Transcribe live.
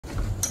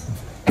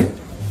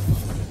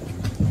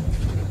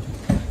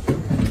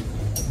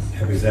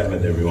Happy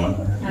Sabbath, everyone.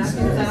 Happy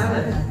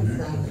Sabbath.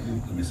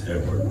 Let me say a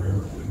word prayer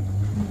real quick.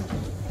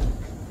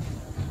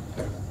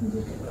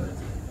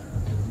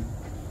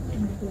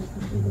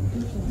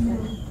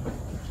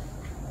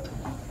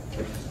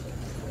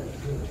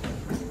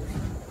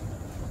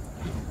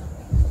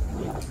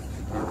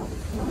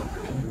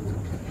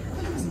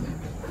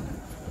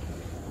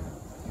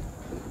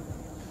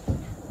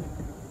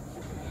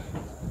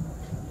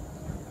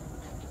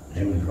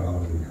 Heavenly Father,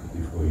 we come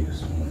before you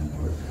this morning,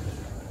 Lord,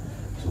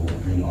 to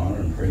bring honor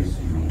and praise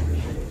to you on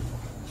this day.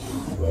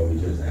 Lord, we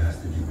just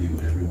ask that you be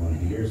with everyone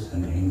here,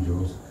 send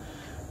angels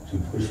to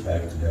push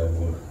back the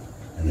devil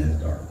and his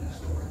darkness,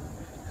 Lord.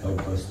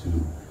 Help us to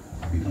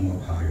become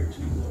up higher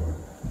to you, Lord.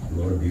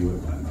 Lord, be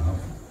with my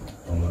mouth.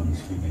 Don't let me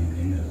speak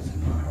anything that is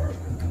in my heart,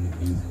 but only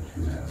things that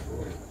you have,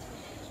 Lord.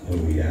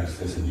 Lord, we ask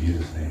this in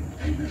Jesus' name.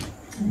 Amen.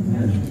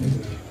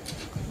 Amen.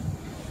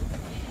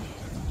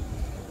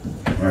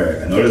 All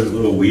right, I know this is a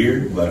little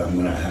weird, but I'm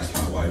going to ask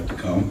my wife to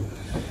come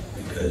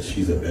because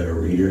she's a better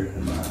reader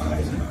and my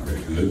eyes are not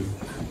very good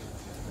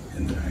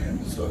than I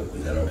am. So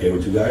is that okay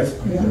with you guys?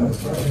 Yeah. All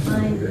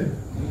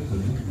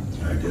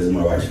right, this is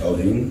my wife,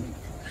 Sheldine,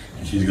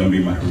 and she's going to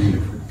be my reader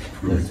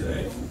for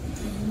today.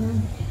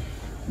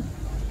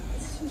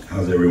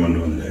 How's everyone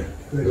doing today?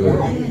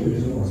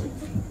 Good.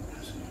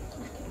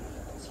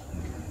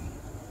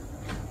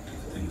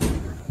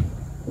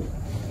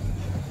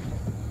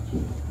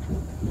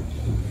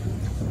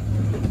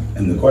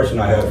 And the question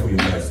I have for you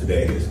guys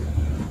today is,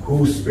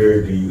 whose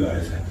spirit do you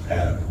guys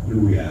have? Who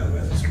do we have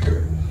as a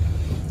spirit?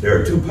 There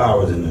are two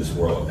powers in this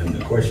world, and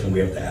the question we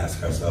have to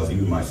ask ourselves,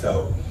 even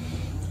myself,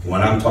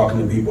 when I'm talking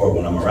to people or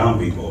when I'm around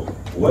people,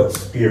 what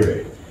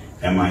spirit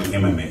am I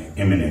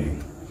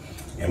emanating?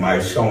 Am I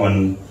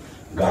showing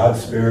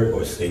God's spirit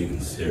or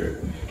Satan's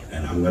spirit?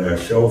 And I'm going to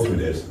show through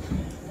this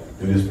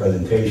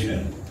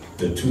presentation,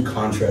 the two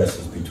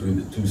contrasts between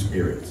the two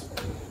spirits.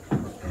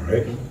 All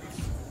right?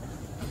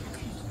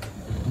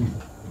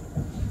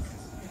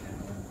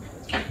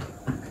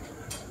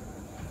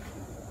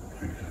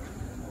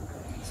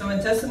 So in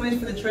Testimonies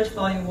for the Church,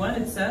 Volume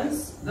 1, it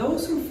says,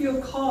 those who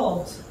feel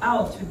called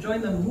out to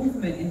join the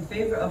movement in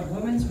favor of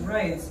women's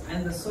rights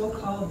and the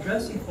so-called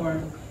dress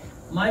reform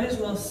might as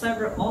well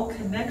sever all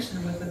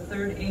connection with the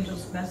third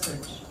angel's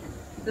message.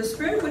 The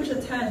spirit which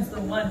attends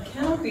the one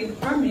cannot be in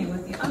harmony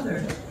with the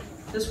other.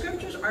 The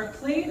scriptures are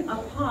plain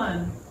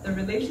upon the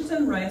relations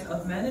and rights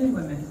of men and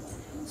women.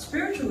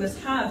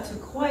 Spiritualists have, to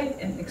quite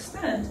an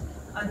extent,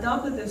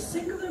 adopted this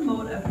singular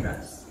mode of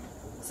dress.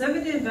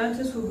 Seventh-day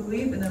Adventists who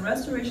believe in the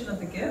restoration of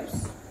the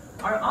gifts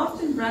are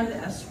often branded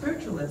as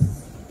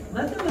spiritualists.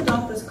 Let them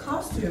adopt this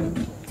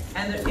costume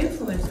and their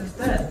influence is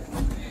dead.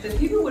 The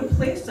people would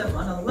place them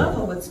on a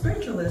level with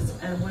spiritualists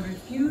and would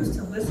refuse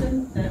to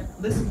listen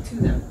to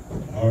them.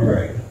 All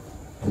right.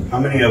 How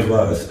many of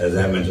us as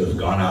Adventists have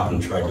gone out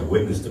and tried to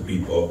witness to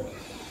people,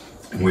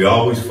 and we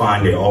always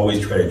find they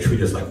always try to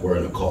treat us like we're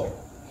in a cult.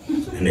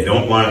 And they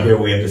don't want to hear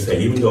what we have to say,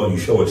 even though you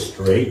show it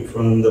straight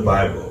from the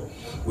Bible.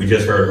 We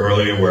just heard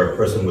earlier where a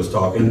person was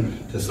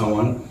talking to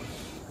someone,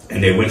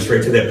 and they went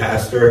straight to their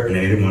pastor, and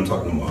they didn't want to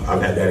talk no more.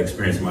 I've had that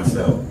experience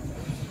myself.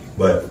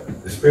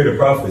 But the spirit of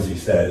prophecy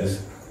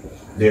says,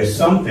 there's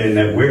something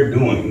that we're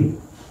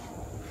doing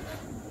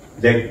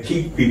that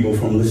keep people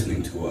from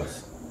listening to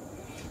us.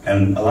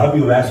 And a lot of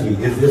people ask me,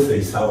 is this a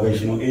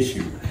salvational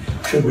issue?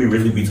 Should we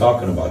really be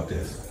talking about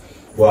this?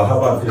 Well, how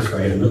about this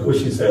right here? Look what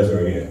she says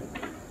right here.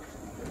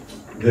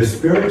 The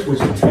spirit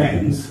which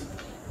attends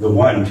the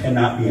one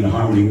cannot be in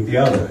harmony with the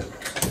other.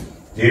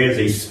 There is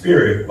a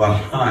spirit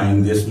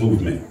behind this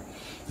movement.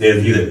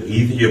 There's either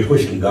you're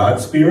pushing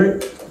God's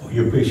spirit or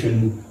you're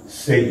pushing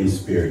Satan's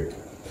spirit.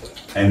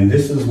 And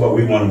this is what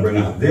we want to bring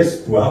out.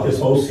 Throughout this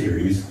whole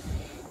series,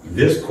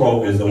 this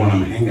quote is the one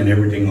I'm hanging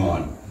everything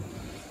on.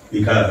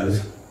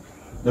 Because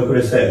look what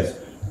it says.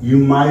 You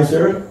might as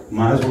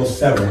well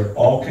sever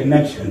all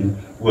connection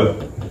with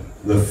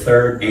the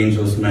third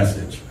angel's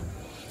message.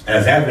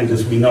 As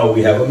Adventists, we know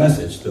we have a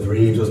message, the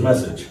three angels'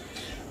 message.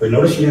 But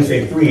notice she didn't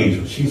say three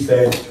angels. She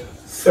said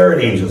third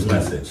angel's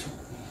message.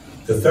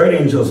 The third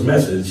angel's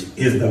message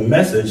is the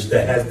message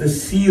that has the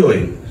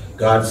sealing,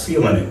 God's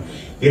seal in it.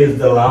 It is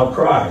the loud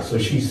cry. So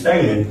she's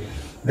saying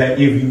that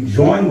if you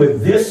join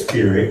with this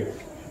spirit,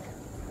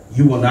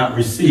 you will not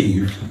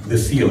receive the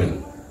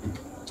sealing.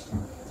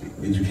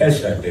 Did you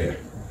catch that there?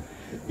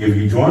 If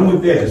you join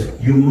with this,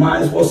 you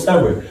might as well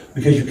sever it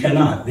because you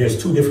cannot.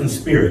 There's two different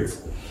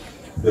spirits.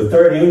 The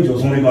third angel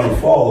is only going to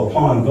fall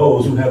upon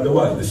those who have the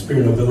what? The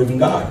spirit of the living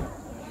God.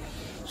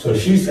 So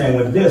she's saying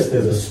with this,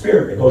 there's a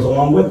spirit that goes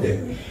along with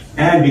it.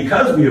 And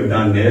because we have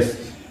done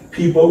this,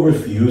 people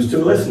refuse to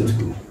listen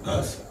to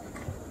us.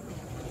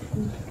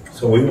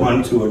 So we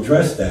want to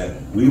address that.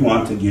 We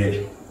want to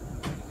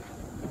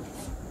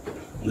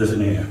listen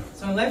here.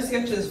 So in Life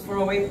Sketches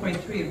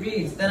 408.3 it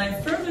reads, then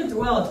I further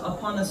dwelt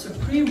upon the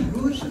supreme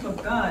rulership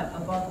of God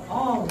above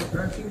all the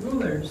earthly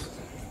rulers.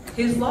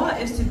 His law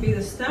is to be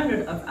the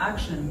standard of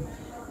action.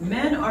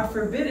 Men are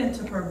forbidden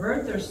to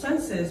pervert their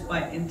senses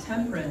by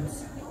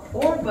intemperance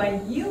or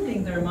by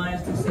yielding their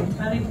minds to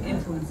satanic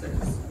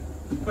influences.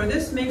 For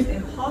this makes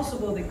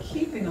impossible the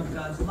keeping of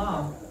God's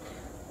law.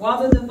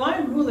 While the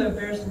divine ruler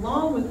bears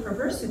long with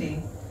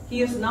perversity,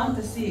 he is not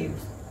deceived,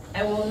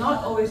 and will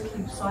not always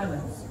keep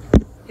silence.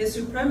 His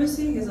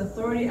supremacy, his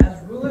authority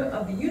as ruler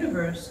of the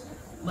universe,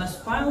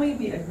 must finally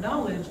be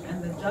acknowledged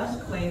and the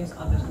just claims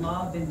of his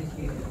law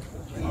vindicated.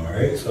 All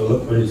right, so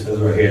look what it says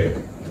right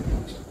here.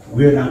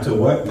 We are not to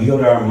what?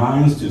 Yield our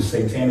minds to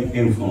satanic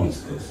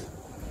influences.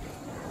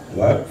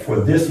 What?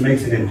 For this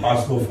makes it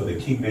impossible for the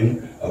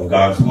keeping of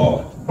God's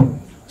law.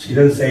 She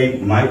doesn't say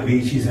might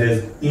be, she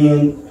says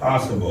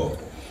impossible.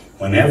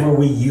 Whenever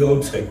we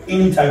yield to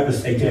any type of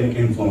satanic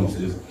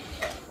influences,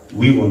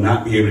 we will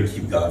not be able to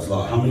keep God's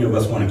law. How many of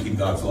us want to keep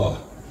God's law?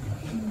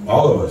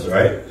 All of us,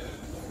 right?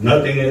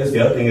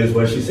 The other thing is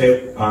what she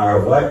said,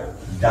 our what?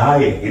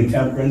 Diet,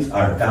 intemperance,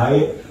 our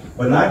diet.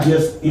 But not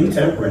just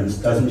intemperance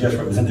doesn't just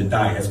represent the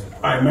diet, it's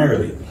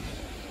primarily.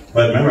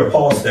 But remember,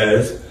 Paul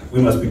says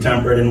we must be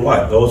temperate in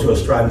what? Those who are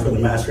striving for the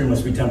mastery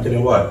must be tempted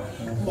in what?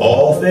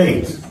 All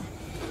things.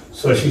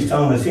 So she's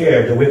telling us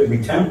here that we have to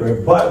be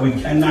temperate, but we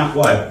cannot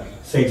what?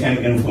 Satanic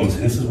influence.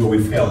 And this is where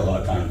we fail a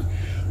lot of times.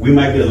 We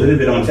might get a little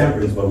bit on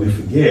temperance, but we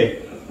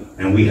forget,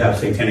 and we have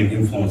satanic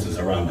influences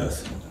around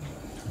us.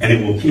 And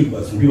it will keep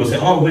us. And people say,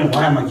 oh, man,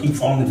 why am I keep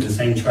falling into the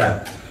same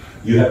trap?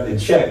 You have to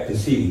check to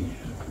see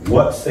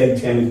what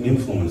satanic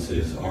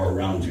influences are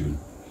around you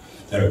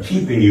that are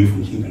keeping you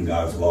from keeping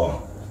God's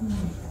law.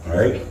 All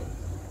right?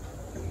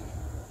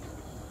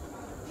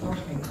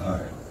 Okay. All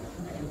right.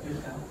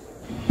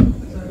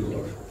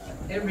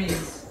 It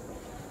reads,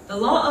 the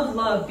law of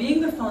love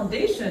being the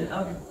foundation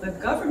of the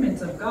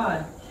government of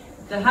God,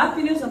 the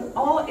happiness of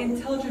all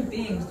intelligent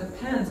beings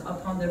depends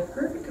upon their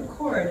perfect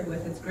accord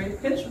with its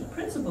great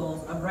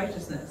principles of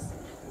righteousness.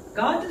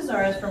 God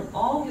desires from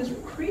all his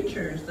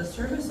creatures the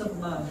service of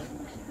love,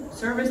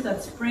 service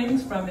that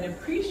springs from an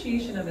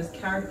appreciation of his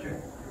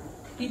character.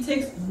 He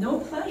takes no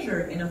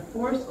pleasure in a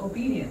forced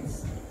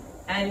obedience,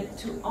 and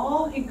to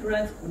all he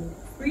grants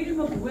freedom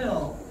of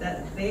will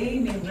that they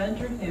may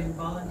render him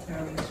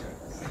voluntarily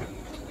service.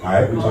 All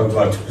right, we talked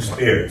about two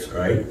spirits,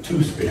 right?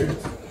 Two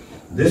spirits.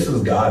 This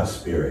is God's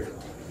spirit,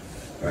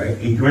 right?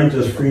 He grants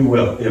us free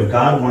will. If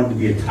God wanted to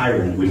be a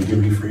tyrant, would he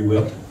give you free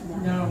will?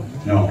 No.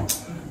 No.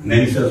 And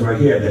then he says right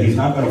here that he's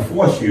not going to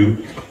force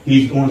you.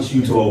 He wants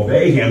you to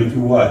obey him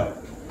through what?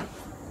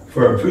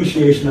 For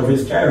appreciation of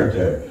his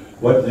character.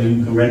 What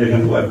you can render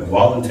him what?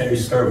 Voluntary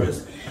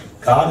service.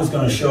 God is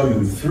going to show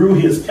you through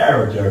his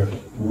character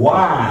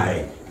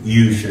why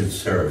you should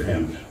serve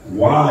him,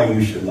 why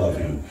you should love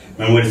him.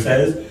 Remember what it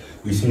says?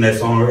 We sing that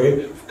song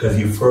already? Because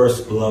he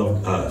first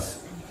loved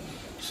us.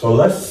 So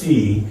let's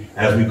see,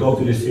 as we go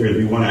through this series,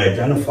 we want to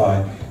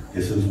identify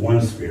this is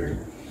one spirit.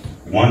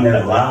 One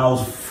that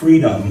allows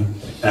freedom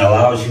and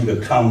allows you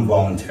to come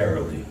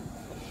voluntarily.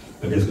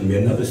 But there's going to be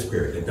another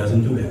spirit that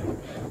doesn't do that.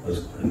 Let's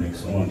go to the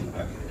next one.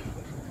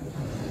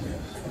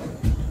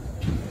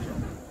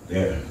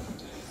 There.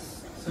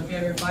 So if you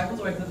have your Bibles,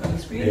 or I click on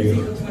the screen,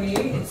 Ezekiel 28,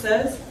 it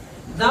says,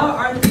 thou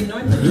art the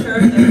anointed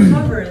cherub that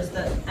covers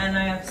that, and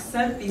I have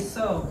set thee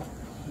so.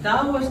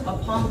 Thou wast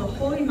upon the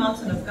holy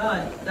mountain of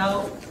God.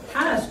 Thou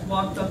hast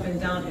walked up and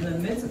down in the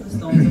midst of the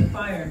stones of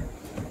fire.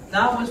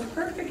 Thou wast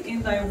perfect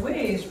in thy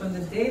ways from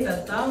the day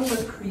that thou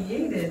wast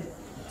created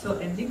till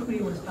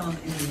iniquity was found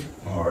in thee.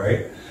 All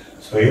right.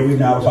 So here we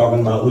now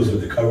talking about Lucifer,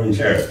 the covering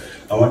cherub.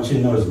 I want you to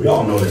notice, we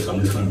all know this, so I'm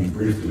just going to be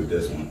brief with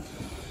this one.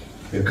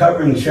 The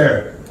covering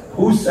cherub.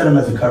 Who set him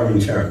as a covering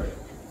cherub?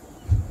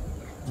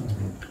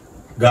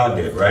 God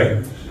did,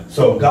 right?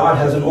 So God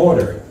has an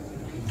order.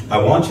 I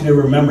want you to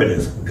remember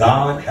this.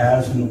 God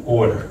has an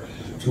order.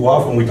 Too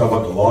often we talk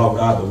about the law of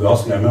God, but we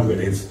also got to remember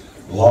it's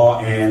law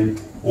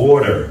and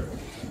order.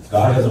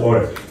 God has an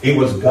order. It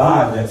was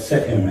God that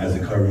set him as a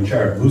covering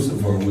cherub.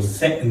 Lucifer was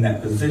set in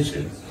that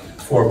position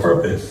for a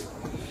purpose.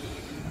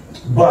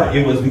 But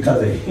it was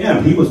because of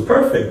him. He was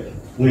perfect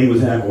when he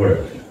was in that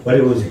order. But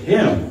it was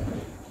him.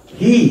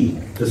 He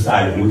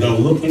decided, and we're going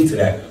to look into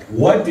that.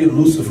 What did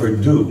Lucifer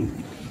do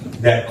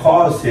that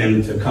caused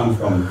him to come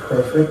from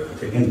perfect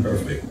to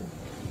imperfect?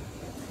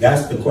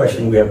 That's the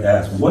question we have to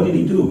ask. What did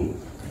he do?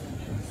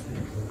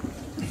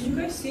 Did you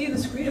guys see the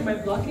screen? Am I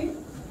blocking?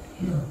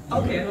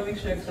 Okay, I'm going to make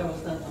sure I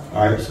was done.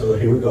 All right, so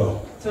here we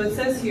go. So it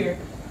says here,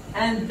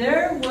 and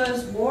there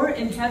was war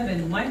in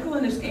heaven. Michael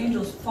and his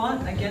angels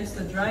fought against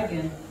the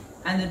dragon,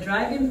 and the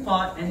dragon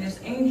fought and his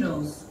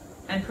angels,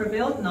 and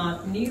prevailed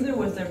not, neither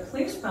was their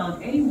place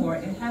found any more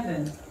in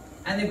heaven.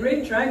 And the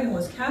great dragon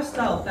was cast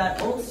out,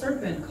 that old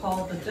serpent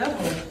called the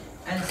devil,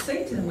 and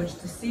Satan, which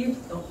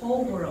deceived the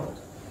whole world.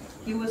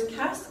 He was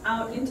cast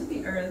out into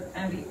the earth,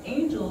 and the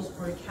angels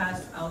were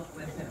cast out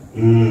with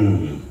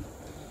him.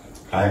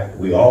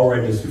 We all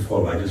read this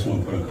before, but I just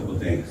want to put a couple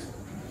things.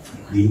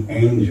 The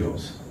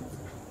angels.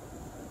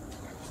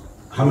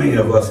 How many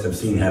of us have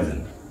seen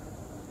heaven?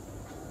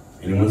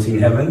 Anyone seen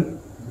heaven?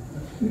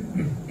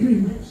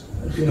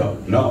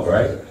 No,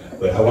 right?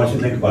 But I want you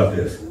to think about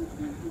this.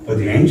 But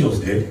the angels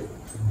did.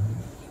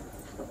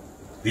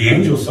 The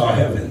angels saw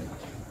heaven.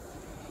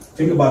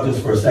 Think about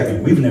this for a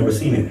second. We've never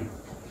seen it.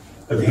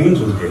 But the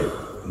angels did.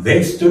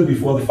 they stood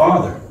before the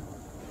Father.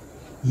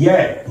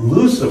 Yet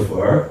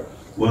Lucifer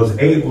was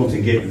able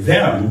to get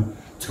them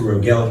to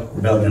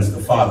rebel against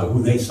the Father,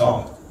 who they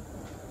saw.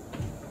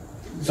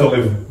 So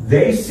if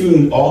they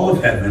seen all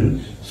of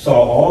heaven, saw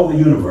all the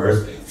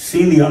universe,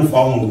 seen the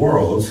unfallen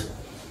worlds,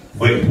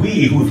 but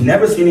we who've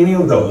never seen any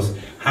of those,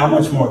 how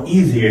much more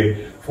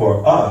easier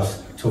for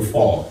us to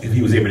fall if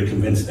he was able to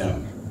convince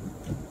them?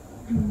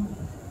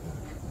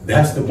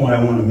 That's the point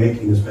I want to make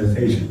in this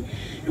presentation.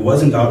 It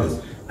wasn't about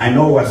this. I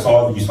know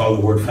you saw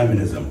the word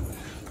feminism.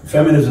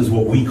 Feminism is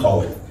what we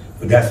call it,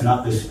 but that's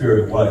not the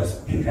spirit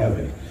was in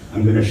heaven.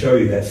 I'm going to show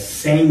you that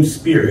same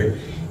spirit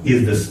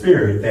is the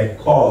spirit that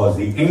caused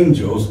the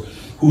angels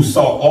who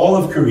saw all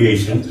of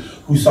creation,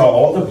 who saw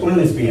all the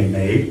planets being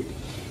made,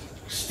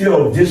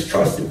 still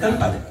distrusted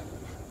God.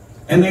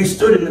 And they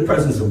stood in the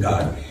presence of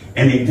God,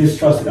 and they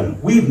distrusted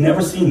him. We've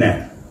never seen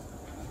that.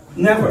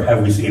 Never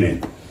have we seen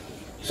it.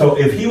 So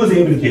if he was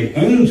able to get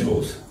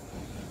angels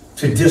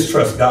to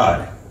distrust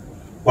God,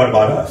 what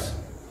about us?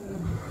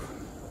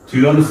 Do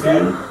you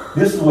understand?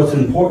 This is what's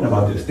important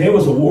about this. There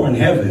was a war in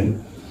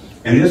heaven,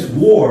 and this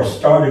war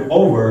started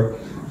over.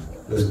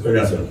 I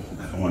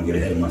don't want to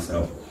get ahead of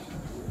myself.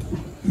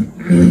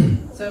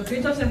 So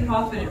Preachers and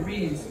Prophet, it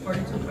reads,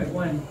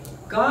 42.1,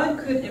 God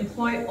could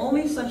employ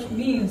only such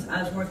means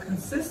as were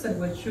consistent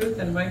with truth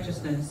and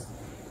righteousness.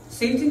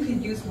 Satan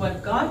could use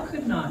what God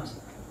could not,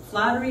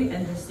 flattery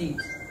and deceit.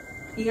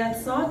 He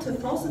had sought to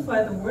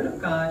falsify the word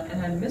of God and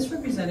had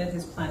misrepresented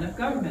his plan of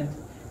government,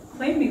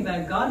 claiming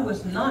that God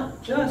was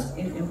not just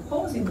in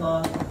imposing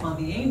laws upon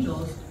the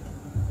angels,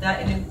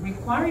 that in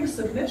requiring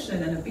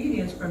submission and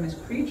obedience from his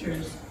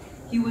creatures,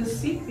 he was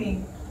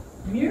seeking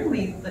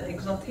merely the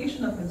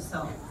exaltation of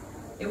himself.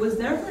 It was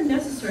therefore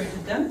necessary to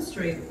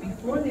demonstrate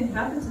before the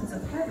inhabitants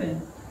of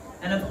heaven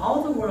and of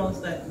all the worlds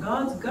that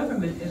God's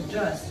government is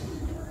just.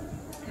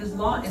 His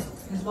law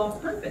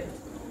perfect.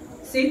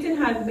 Satan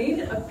had made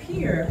it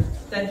appear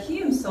that he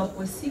himself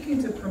was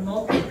seeking to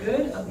promote the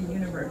good of the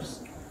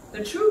universe.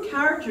 The true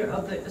character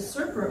of the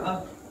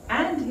usurper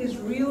and his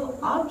real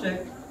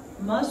object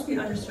must be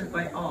understood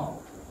by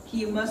all.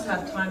 He must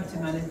have time to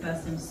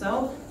manifest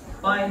himself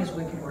by his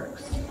wicked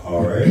works.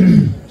 All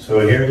right.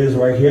 So here it is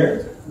right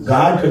here.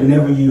 God could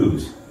never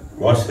use,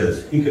 watch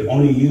this, he could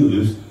only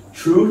use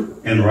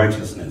truth and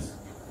righteousness.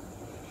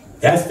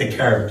 That's the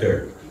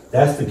character.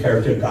 That's the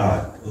character of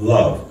God.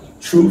 Love,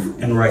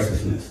 truth, and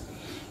righteousness.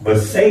 But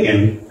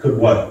Satan could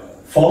what?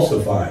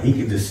 Falsify. He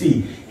could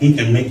deceive. He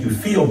can make you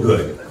feel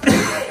good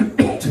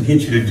to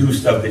get you to do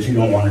stuff that you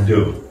don't want to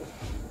do.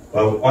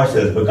 Well, watch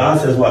this. But God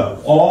says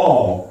what?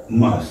 All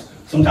must.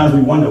 Sometimes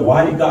we wonder,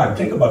 why did God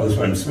think about this?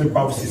 When Spirit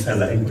Prophecy says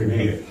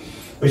that,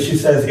 but she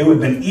says it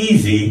would have been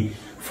easy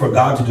for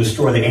God to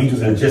destroy the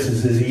angels, and just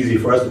as easy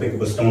for us to pick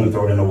up a stone and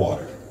throw it in the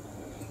water.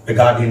 But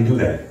God didn't do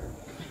that.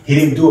 He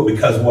didn't do it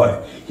because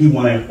what? He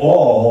wanted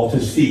all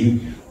to see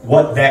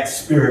what that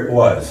spirit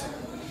was.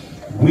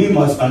 We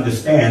must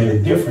understand the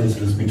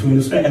differences between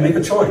the spirit and make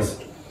a choice.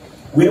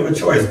 We have a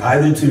choice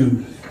either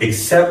to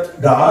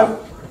accept God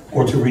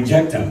or to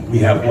reject him. We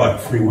have what?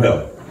 Free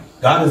will.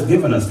 God has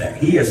given us that.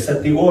 He has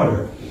set the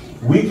order.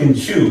 We can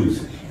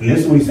choose. And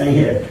this is what he's saying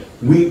here.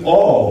 We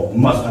all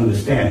must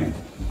understand.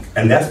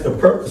 And that's the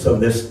purpose of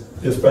this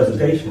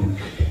presentation,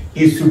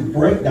 is to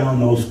break down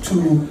those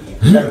two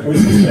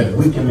characteristics that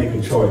we can make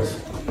a choice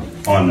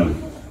on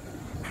them.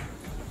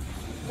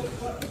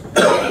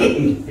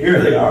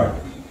 Here they are.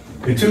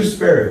 The two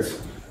spirits.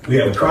 We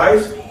have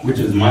Christ, which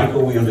is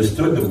Michael. We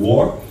understood the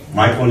war.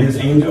 Michael and his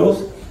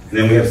angels. And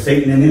then we have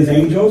Satan and his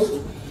angels.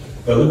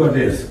 But look at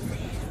this.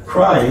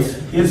 Christ,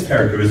 his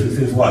characteristics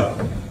is what?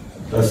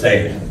 Let's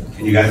say it.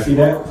 Can you guys see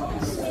that?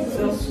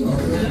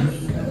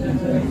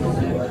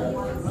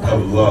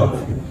 Of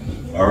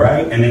love. All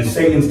right? And then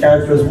Satan's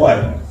character is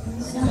what?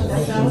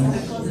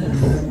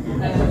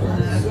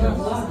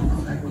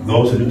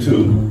 Those are the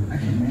two.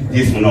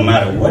 This, no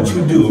matter what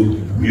you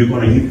do, you're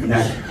going to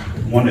enact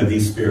one of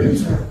these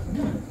spirits.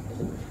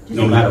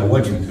 No matter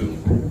what you do,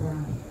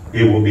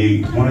 it will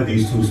be one of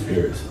these two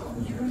spirits.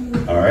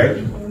 All right?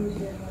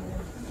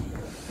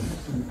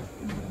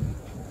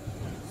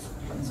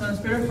 So in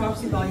Spirit of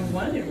Prophecy, Volume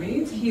 1, it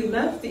reads, He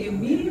left the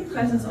immediate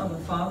presence of the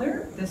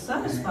Father,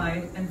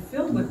 dissatisfied and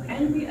filled with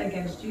envy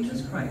against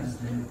Jesus Christ.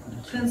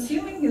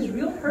 Concealing his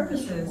real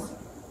purposes,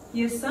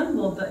 he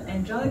assembled the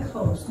angelic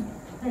host.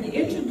 He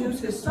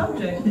introduced his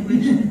subject,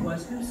 which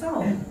was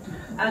himself.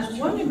 As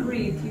one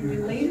agreed, he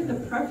related the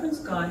preference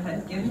God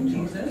had given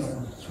Jesus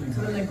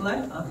to the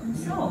neglect of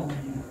himself.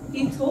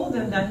 He told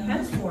them that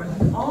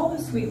henceforth all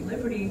the sweet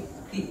liberty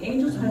the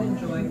angels had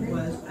enjoyed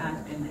was at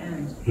an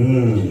end.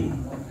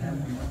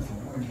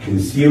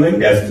 Concealing,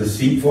 that's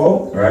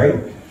deceitful, right?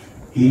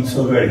 He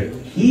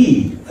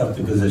left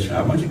the position.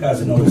 I want you guys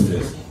to notice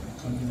this.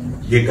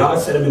 Did God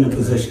set him in a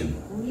position?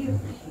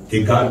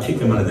 Did God kick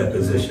him out of that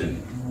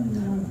position?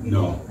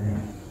 No.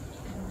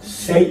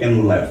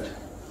 Satan left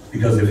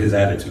because of his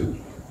attitude.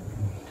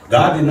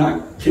 God did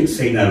not kick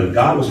Satan out of it.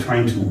 God was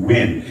trying to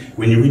win.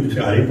 When you read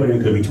the I didn't put it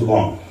in, it could be too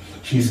long.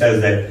 She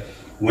says that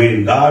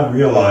when God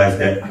realized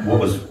that what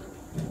was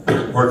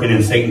working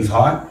in Satan's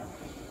heart,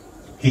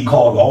 he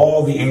called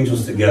all the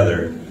angels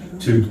together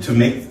to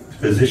make the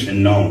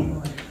position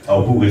known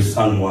of who his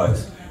son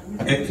was.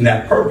 And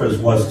that purpose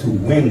was to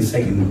win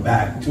Satan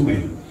back to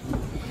him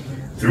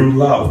through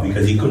love,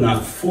 because he could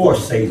not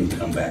force Satan to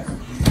come back.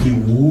 He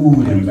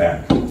wooed him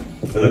back.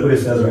 But look what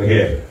it says right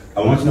here.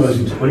 I want you to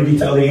notice, what did he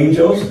tell the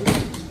angels?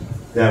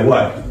 That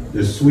what?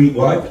 The sweet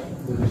what?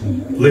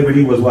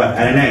 Liberty was what?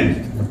 At an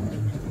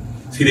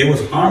end. See, there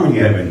was harmony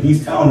in heaven.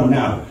 He's telling them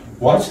now.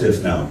 Watch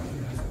this now.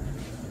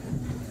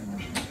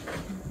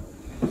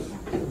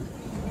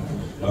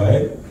 Go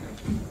ahead.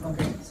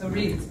 Okay, so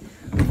read.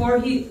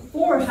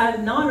 For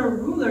had not a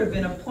ruler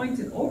been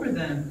appointed over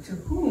them, to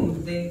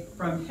whom they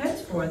from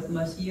henceforth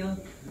must yield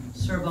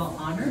servile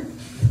honor?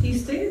 He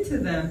stated to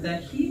them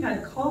that he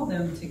had called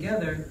them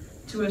together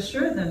to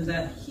assure them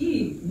that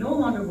he no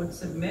longer would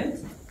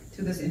submit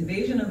to this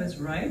invasion of his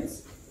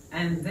rights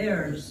and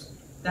theirs,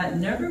 that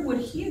never would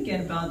he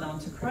again bow down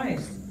to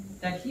Christ,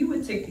 that he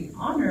would take the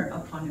honor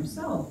upon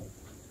himself,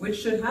 which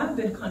should have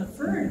been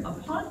conferred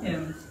upon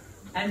him,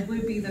 and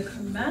would be the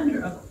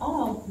commander of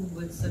all who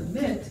would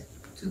submit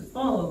to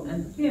follow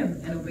him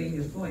and obey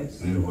his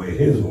voice. And obey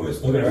his voice.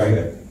 Look at it right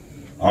here.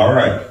 All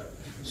right.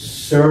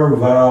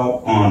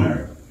 Servile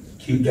honor.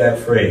 Keep that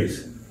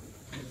phrase.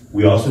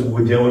 We also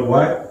would deal with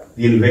what?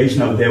 The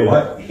invasion of their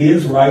what?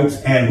 His rights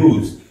and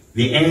whose?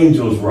 The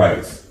angels'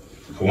 rights.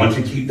 I want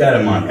you to keep that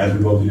in mind as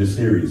we go through this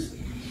series.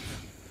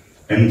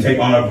 And take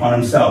honor upon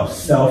himself.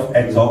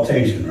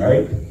 Self-exaltation,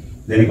 right?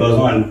 Then he goes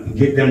on,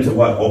 get them to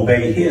what?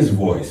 Obey his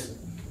voice.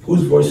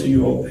 Whose voice are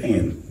you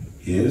obeying?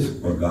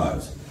 His or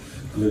God's?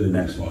 Look at the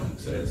next one. It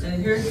says.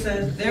 And here it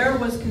says, there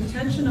was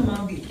contention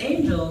among the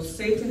angels.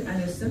 Satan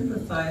and his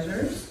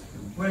sympathizers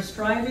were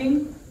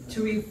striving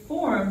to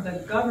reform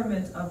the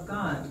government of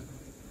God.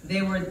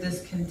 They were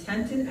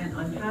discontented and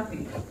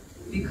unhappy,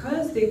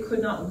 because they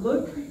could not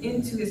look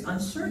into his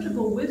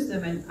unsearchable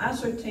wisdom and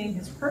ascertain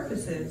his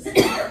purposes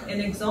in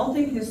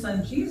exalting his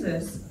son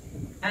Jesus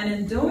and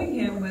endowing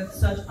him with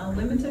such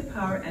unlimited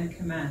power and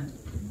command.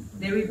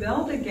 They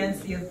rebelled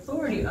against the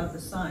authority of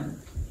the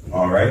Son.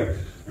 All right.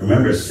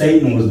 Remember,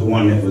 Satan was the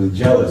one that was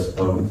jealous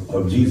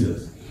of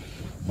Jesus.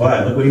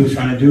 But look what he was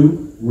trying to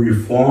do.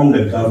 Reform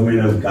the government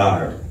of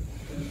God.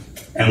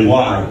 And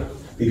why?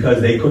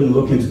 Because they couldn't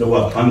look into the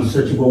what?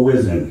 Unsearchable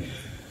wisdom.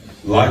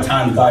 A lot of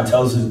times God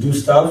tells us to do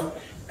stuff,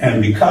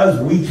 and because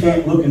we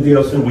can't look into the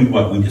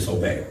unsearchable, we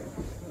disobey.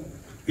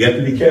 You have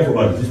to be careful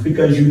about it. Just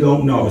because you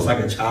don't know, it's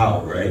like a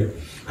child, right?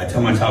 I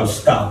tell my child,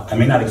 stop. I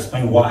may not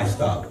explain why I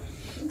stop,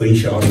 but he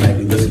should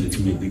automatically listen to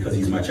me because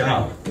he's my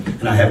child.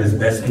 And I have his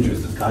best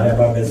interest. Does God have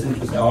our best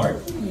interest at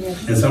heart?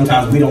 Yes. And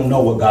sometimes we don't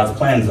know what God's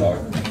plans are.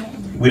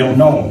 We don't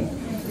know them.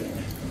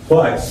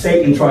 But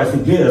Satan tries to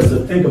get us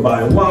to think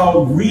about it.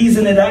 Well,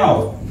 reason it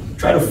out.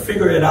 Try to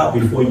figure it out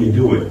before you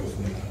do it.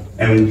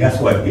 And guess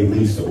what? It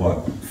leads to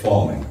what?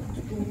 Falling.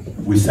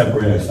 We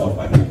separate ourselves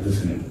by not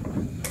listening.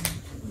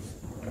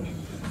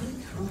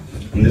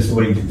 And this is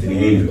what he did to the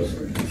angels.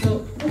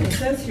 So it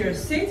says here,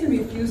 Satan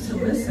refused to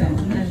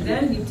listen, and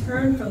then he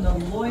turned from the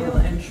loyal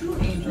and true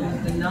angels,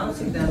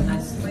 denouncing them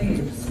as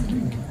slaves.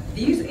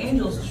 These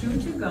angels,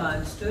 true to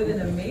God, stood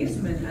in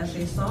amazement as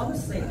they saw that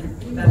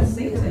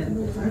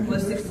Satan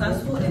was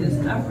successful in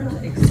his effort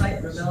to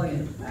excite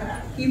rebellion.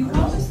 He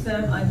promised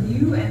them a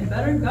new and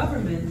better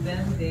government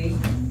than they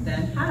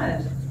then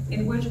had,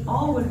 in which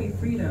all would be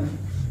freedom.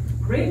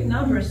 Great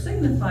numbers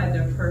signified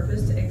their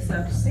purpose to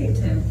accept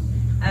Satan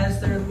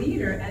as their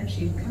leader and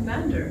chief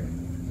commander.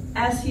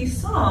 As he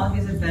saw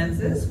his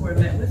advances were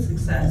met with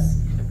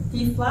success,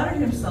 he flattered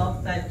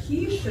himself that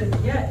he should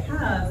yet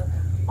have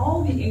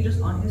all the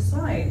angels on his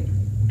side,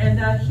 and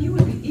that he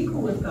would be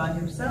equal with God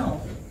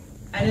himself,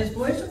 and his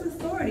voice of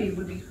authority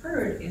would be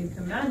heard in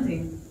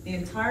commanding the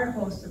entire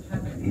host of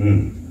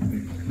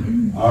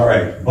heaven. All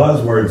right,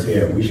 buzzwords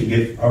here. We should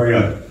get already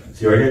on.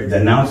 See right here,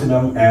 denouncing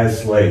them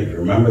as slaves.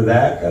 Remember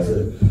that as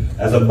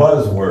a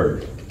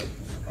buzzword.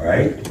 All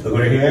right, look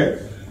over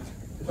here.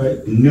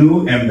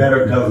 New and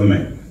better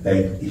government.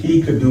 That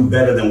he could do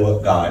better than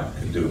what God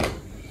could do.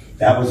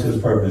 That was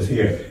his purpose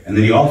here. And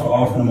then he also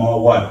offered them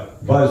all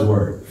what?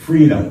 Buzzword.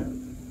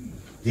 Freedom.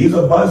 These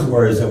are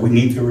buzzwords that we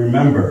need to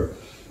remember.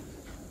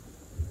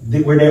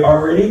 Were they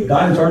already?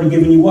 God has already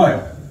given you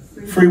what?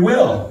 Free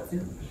will.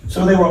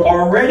 So they were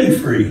already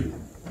free.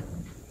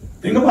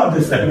 Think about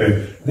this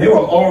second. They were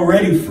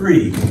already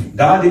free.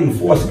 God didn't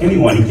force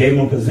anyone. He gave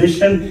them a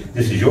position.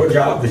 This is your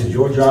job. This is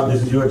your job.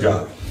 This is your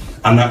job.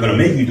 I'm not going to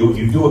make you do it.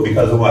 You do it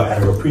because of what?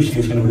 Out of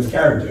appreciation of his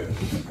character.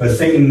 But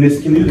Satan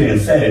miscommunicated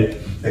and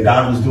said that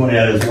God was doing it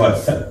as what?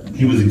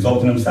 He was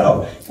exalting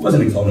himself. He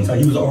wasn't exalting himself.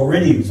 He was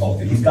already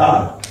exalted. He's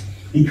God.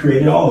 He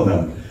created all of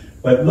them.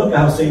 But look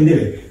how Satan did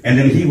it. And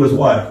then he was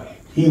what?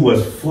 He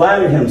was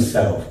flattered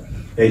himself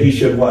that he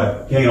should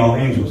what? Gain all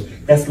angels.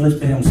 That's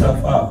lifting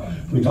himself up.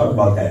 We talked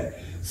about that.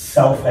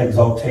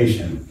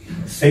 Self-exaltation.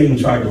 Satan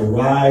tried to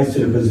rise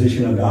to the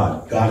position of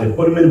God. God had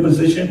put him in a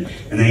position,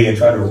 and then he had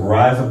tried to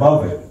rise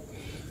above it.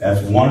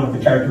 That's one of the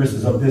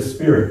characteristics of this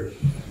spirit.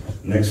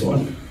 Next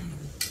one.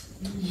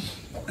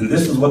 And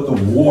this is what the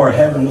war in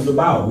heaven was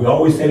about. We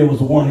always said it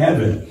was a war in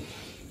heaven.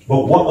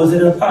 But what was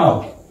it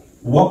about?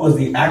 What was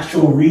the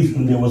actual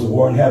reason there was a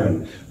war in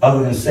heaven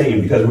other than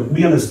Satan? Because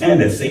we understand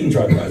that Satan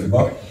tried to rise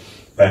above.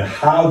 But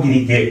how did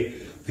he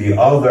get the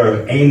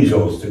other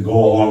angels to go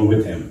along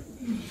with him?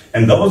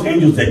 And those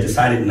angels that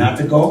decided not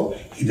to go,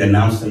 he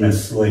denounced them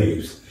as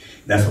slaves.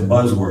 That's a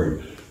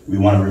buzzword. We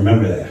want to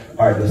remember that.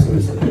 All right, let's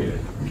listen to it.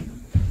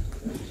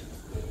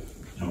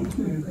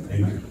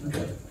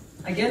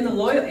 Again, the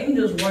loyal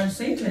angels warned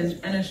Satan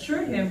and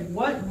assured him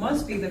what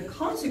must be the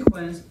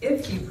consequence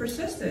if he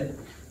persisted.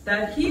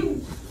 That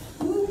he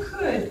who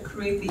could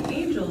create the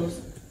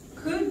angels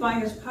could by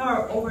his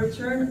power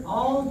overturn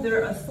all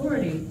their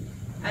authority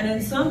and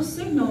in some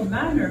signal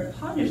manner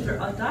punish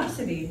their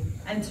audacity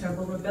and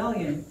terrible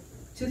rebellion.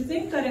 To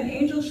think that an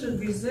angel should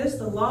resist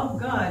the law of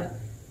God,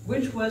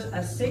 which was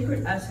as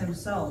sacred as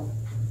himself.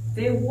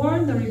 They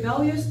warned the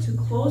rebellious to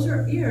close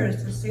their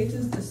ears to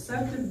Satan's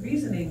deceptive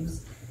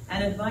reasonings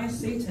and advised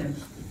Satan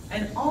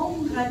and all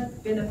who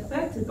had been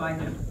affected by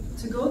him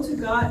to go to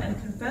God and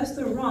confess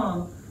their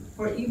wrong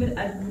for even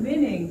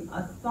admitting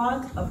a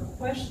thought of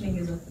questioning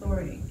his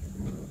authority.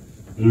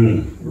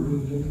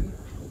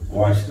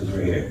 Watch this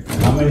right here.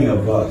 How many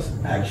of us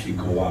actually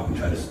go out and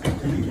try to speak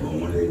to people,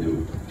 and what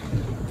do?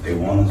 They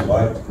want us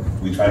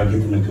what? We try to get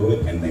them to do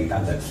it, and they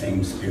have that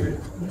same spirit.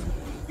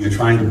 You're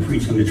trying to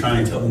preach them, you're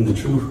trying to tell them the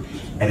truth,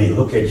 and they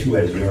look at you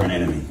as you're an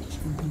enemy.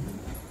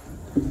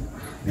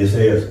 This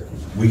is,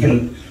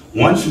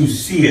 once you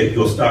see it,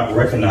 you'll start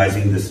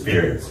recognizing the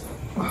spirits.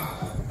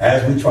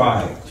 As we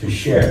try to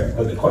share,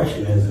 but the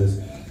question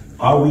is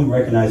are we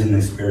recognizing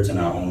the spirits in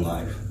our own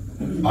life?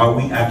 Are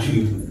we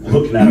actually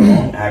looking at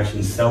our own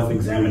actions,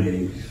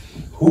 self-examining?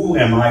 Who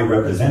am I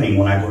representing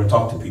when I go to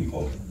talk to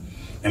people?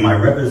 Am I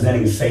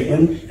representing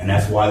Satan? And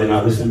that's why they're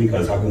not listening,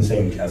 because how can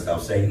Satan cast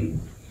out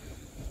Satan?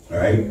 All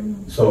right?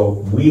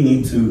 So we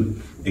need to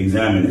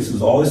examine.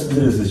 All this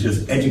is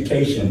just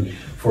education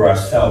for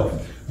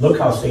ourselves. Look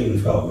how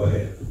Satan fell. Go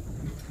ahead.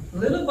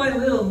 Little by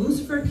little,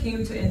 Lucifer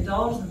came to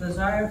indulge the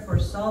desire for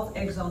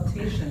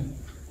self-exaltation.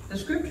 The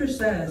scripture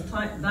says,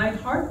 thine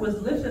heart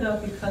was lifted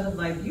up because of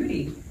thy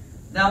beauty.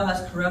 Thou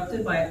hast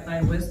corrupted by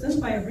thy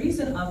wisdom by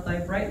reason of thy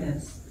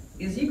brightness.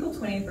 Ezekiel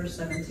 20, verse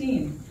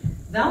 17.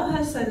 Thou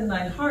hast said in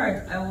thine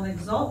heart, I will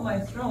exalt my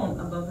throne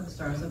above the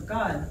stars of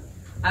God.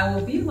 I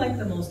will be like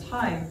the Most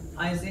High.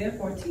 Isaiah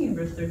 14,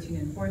 verse 13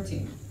 and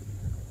 14.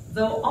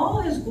 Though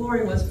all his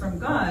glory was from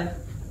God,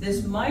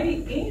 this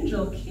mighty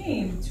angel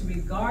came to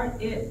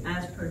regard it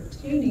as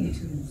pertaining to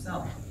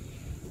himself.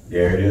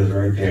 There it is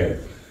right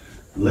there.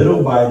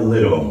 Little by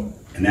little,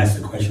 and that's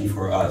the question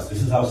for us.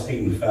 This is how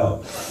Satan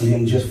fell. He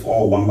didn't just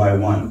fall one by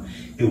one.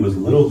 It was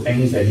little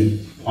things that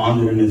he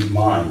pondered in his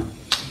mind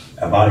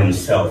about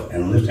himself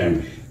and lifted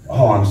him.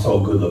 Oh, I'm so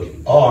good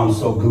looking. Oh, I'm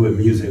so good with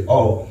music.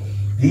 Oh,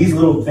 these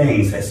little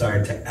things that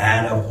started to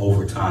add up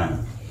over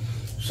time.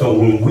 So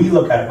when we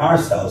look at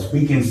ourselves,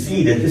 we can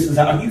see that this is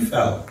how he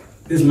fell.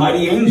 This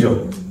mighty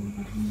angel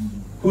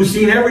who's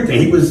seen everything.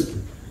 He was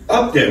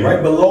up there,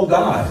 right below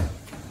God.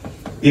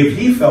 If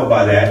he fell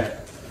by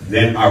that,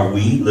 then are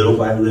we, little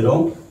by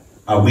little?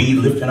 Are we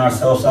lifting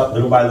ourselves up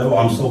little by little?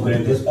 I'm so good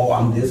at this. Oh,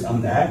 I'm this,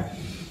 I'm that.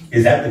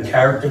 Is that the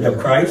character of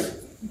Christ?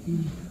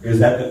 Is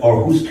that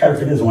or whose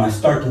character it is when I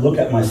start to look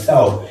at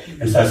myself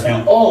and start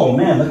saying, oh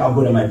man, look how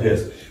good I'm at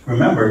this.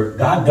 Remember,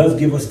 God does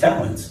give us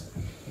talents.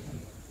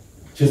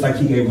 Just like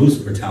he gave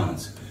Lucifer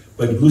talents.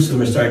 But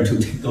Lucifer started to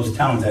take those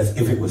talents as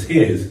if it was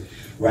his,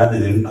 rather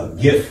than a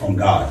gift from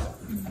God.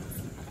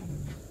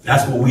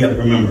 That's what we have to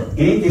remember.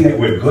 Anything that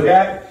we're good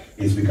at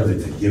is because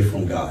it's a gift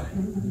from God.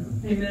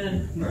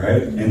 Amen. All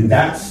right? And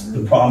that's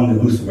the problem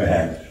that Lucifer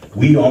had.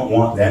 We don't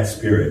want that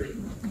spirit.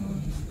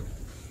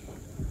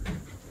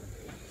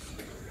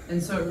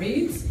 And so it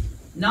reads,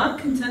 not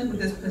content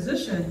with his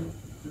position,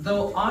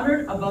 though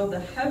honored above the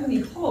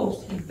heavenly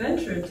host, he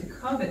ventured to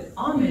covet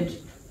homage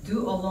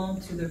due alone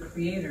to the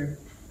Creator.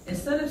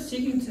 Instead of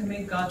seeking to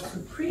make God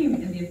supreme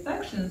in the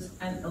affections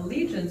and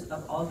allegiance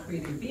of all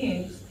created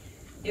beings,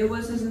 it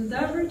was his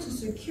endeavor to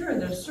secure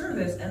their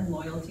service and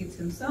loyalty to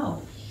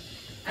himself.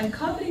 And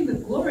coveting the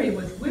glory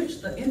with which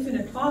the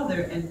infinite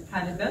Father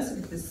had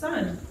invested his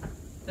Son,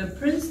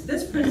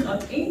 this prince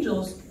of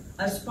angels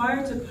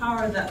aspired to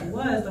power that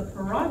was the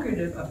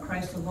prerogative of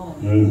Christ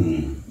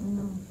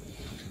alone.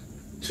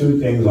 Two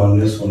things on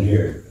this one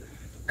here.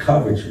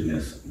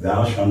 Covetousness.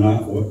 Thou shalt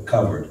not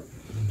covet.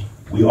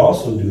 We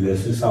also do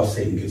this. This is how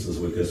Satan gets us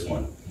with this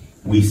one.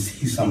 We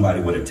see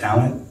somebody with a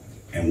talent,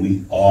 and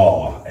we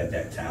awe at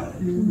that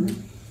talent.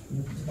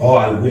 Oh,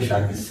 I wish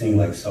I could sing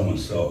like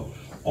so-and-so.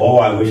 Oh,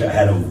 I wish I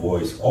had a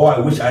voice. Oh, I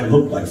wish I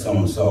looked like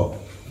so-and-so.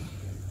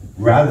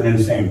 Rather than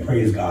saying,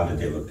 praise God that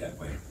they look that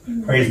way.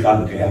 Praise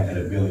God that they have that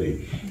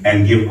ability.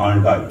 And give honor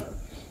to God.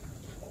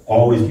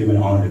 Always giving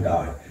honor to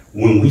God.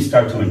 When we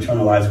start to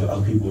internalize what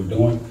other people are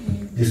doing,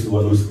 this is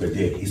what Lucifer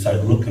did. He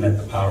started looking at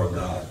the power of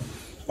God.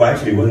 Well,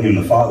 actually, it wasn't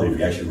even the Father. If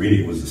you actually read it,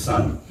 it was the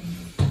Son.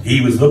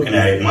 He was looking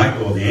at it,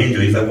 Michael, the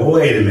angel. He's like, well,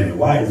 wait a minute.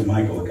 Why has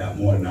Michael got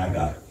more than I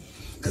got?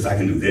 Because I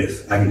can do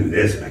this. I can do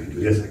this. And I can do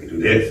this. I can do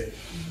this.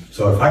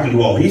 So if I can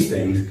do all these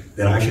things,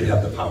 then I should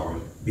have the power,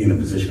 be in the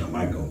position I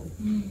might go.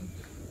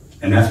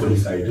 And that's what he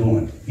started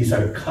doing. He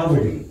started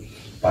coveting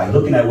by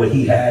looking at what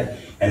he had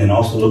and then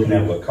also looking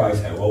at what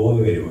Christ had. Well,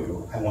 wait,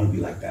 I want to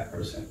be like that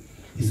person.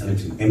 He started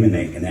to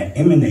emanate, and that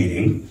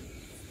emanating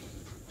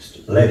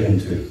led him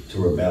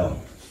to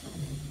rebel.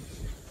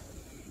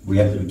 We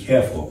have to be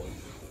careful.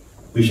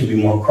 We should be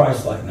more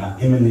Christ-like,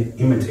 not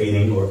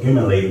imitating or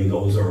emulating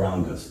those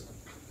around us.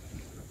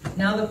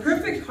 Now the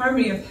perfect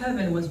harmony of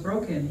heaven was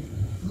broken.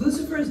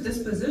 Lucifer's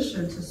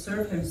disposition to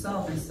serve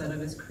himself instead of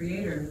his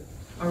creator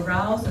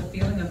aroused a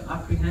feeling of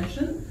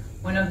apprehension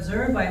when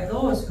observed by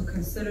those who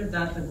considered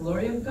that the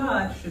glory of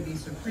God should be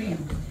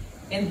supreme.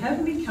 In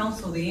heavenly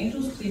council, the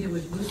angels pleaded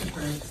with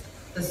Lucifer,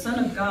 the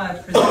Son of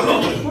God,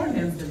 presenting before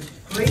him the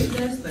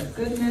greatness, the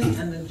goodness,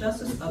 and the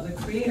justice of the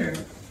Creator,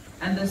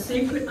 and the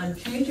sacred,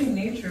 unchanging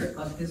nature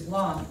of his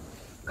law.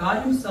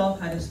 God himself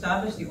had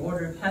established the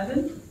order of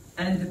heaven,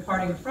 and in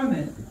departing from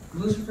it,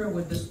 Lucifer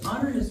would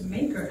dishonor his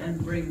Maker and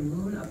bring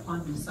ruin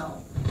upon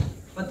himself.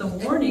 But the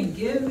warning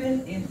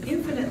given in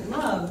infinite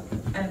love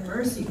and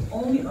mercy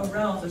only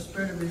aroused a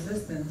spirit of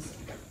resistance.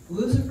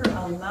 Lucifer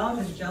allowed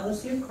his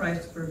jealousy of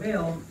Christ to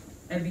prevail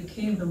and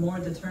became the more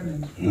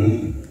determined.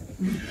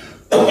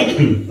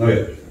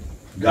 Okay.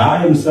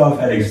 God himself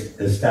had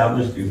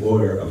established the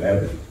order of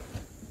heaven.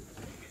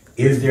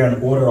 Is there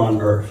an order on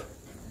earth?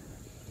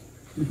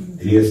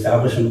 Did he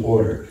establish an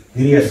order?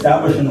 Did he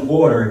establish an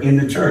order in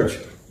the church?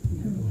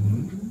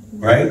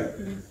 Right?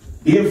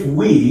 If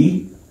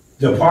we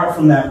depart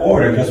from that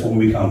order, guess what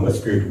we become? What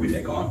spirit do we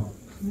take on?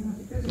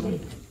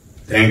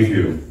 Thank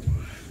you.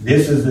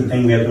 This is the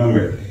thing we have to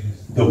remember.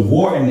 The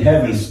war in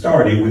heaven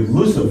started with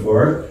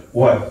Lucifer,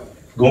 what?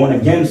 Going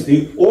against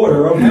the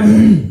order of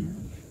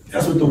heaven.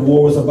 That's what the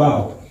war was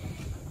about.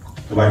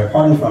 By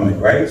departing from it,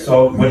 right?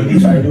 So what did he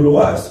try to do to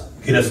us?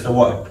 Get us to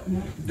what?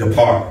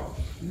 Depart.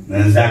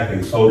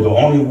 Exactly. So the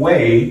only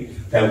way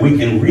that we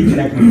can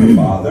reconnect with the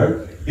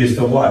Father is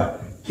to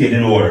what? Get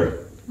in order.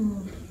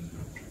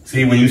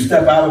 See, when you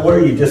step out of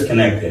order, you're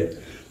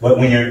disconnected. But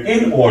when you're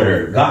in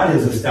order, God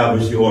has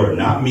established the order.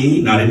 Not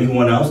me, not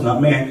anyone else,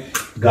 not man.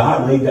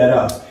 God laid that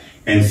up.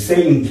 And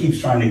Satan keeps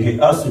trying to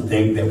get us to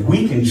think that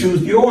we can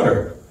choose the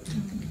order.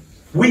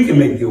 We can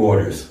make the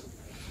orders.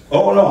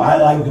 Oh, no, I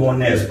like doing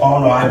this. Oh,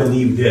 no, I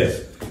believe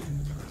this.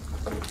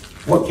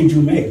 What could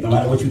you make? No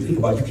matter what you think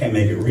about, you can't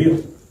make it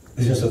real.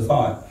 It's just a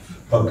thought.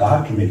 But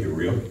God can make it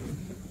real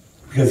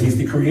because he's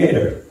the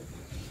creator.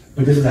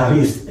 But this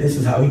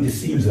is how he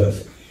deceives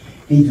us.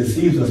 He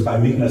deceives us by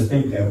making us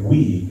think that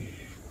we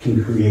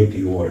can create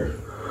the order.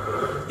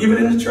 Even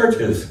in the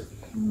churches,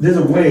 there's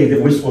a way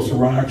that we're supposed to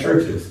run our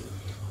churches.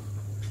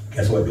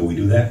 Guess what? Do we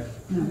do that?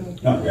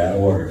 No, we're out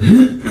of order.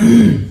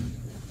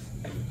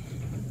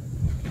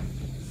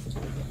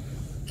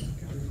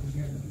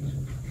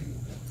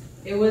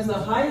 It was the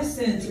highest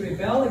sin to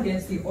rebel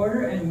against the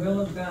order and will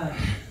of God.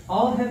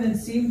 All heaven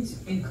seemed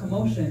in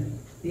commotion.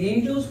 The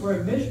angels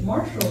were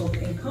marshaled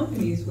in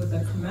companies with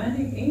a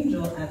commanding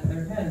angel at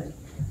their head.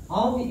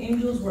 All the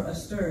angels were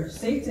astir.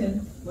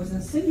 Satan was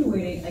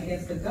insinuating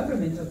against the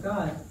government of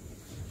God,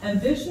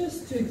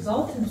 ambitious to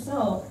exalt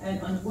himself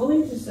and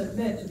unwilling to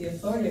submit to the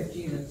authority of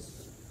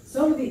Jesus.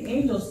 Some of the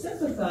angels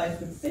sympathized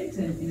with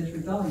Satan in his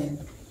rebellion,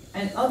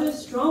 and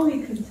others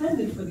strongly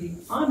contended for the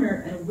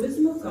honor and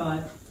wisdom of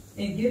God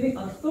in giving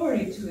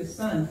authority to his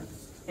Son.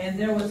 And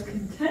there was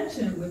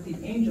contention with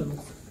the angels.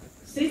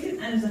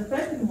 Satan and his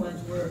affected ones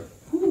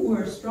who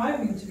were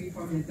striving to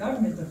reform the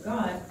government of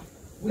God,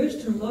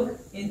 wished to look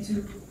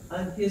into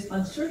his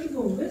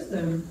unsearchable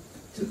wisdom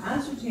to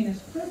ascertain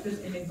his purpose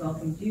in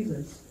exalting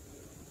Jesus,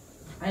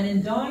 and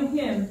endowing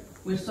him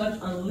with such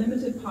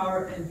unlimited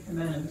power and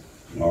command.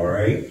 All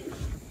right.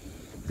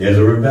 There's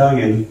a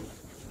rebellion.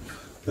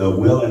 The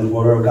will and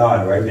order of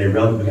God, right? They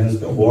rebelled against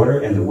the order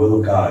and the will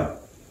of God.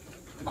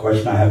 The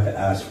question I have to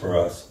ask for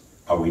us,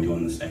 are we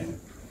doing the same?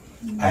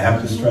 I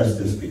have to stress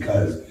this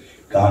because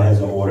God has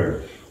an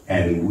order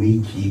and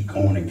we keep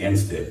going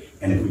against it.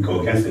 And if we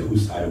go against it,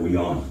 whose side are we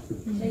on?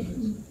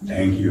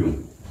 Thank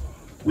you.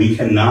 We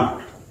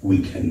cannot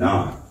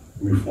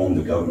reform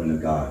the government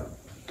of God.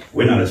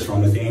 We're not as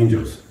strong as the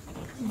angels.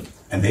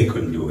 And they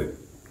couldn't do it.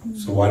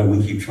 So why do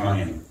we keep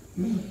trying?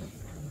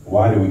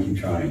 Why do we keep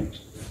trying?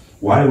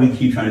 Why do we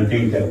keep trying to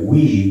think that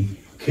we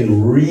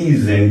can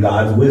reason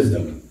God's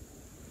wisdom?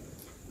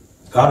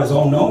 God is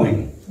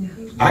all-knowing.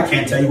 I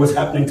can't tell you what's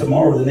happening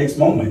tomorrow or the next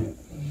moment.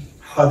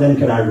 How then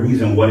can I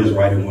reason what is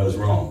right and what is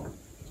wrong?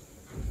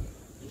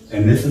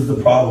 And this is the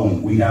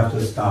problem. We have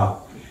to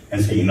stop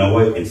and say, you know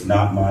what? It's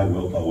not my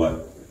will, but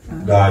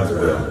what? God's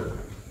will.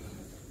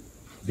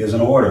 There's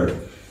an order.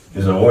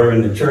 There's an order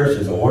in the church,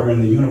 there's an order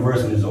in the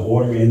universe, and there's an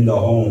order in the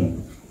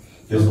home.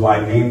 This is why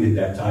I named it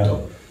that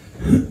title.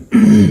 And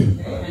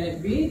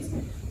it reads,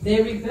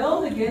 they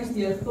rebelled against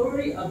the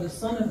authority of the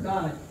Son of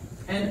God,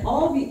 and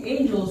all the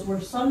angels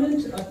were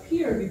summoned to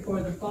appear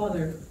before the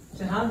Father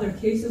to have their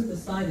cases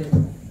decided.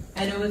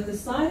 And it was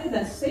decided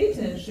that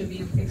Satan should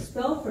be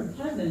expelled from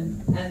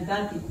heaven, and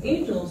that the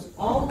angels,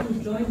 all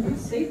who joined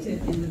with Satan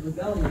in the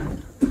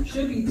rebellion,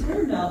 should be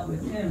turned out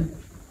with him.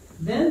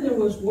 Then there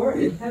was war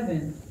in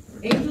heaven.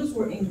 Angels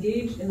were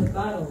engaged in the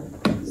battle.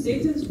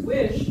 Satan's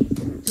wish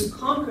to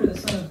conquer the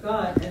Son of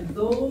God and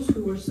those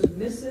who were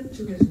submissive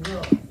to his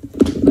will.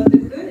 But the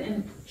good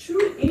and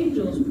true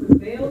angels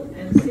prevailed,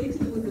 and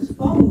Satan with his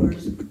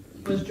followers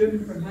was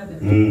driven from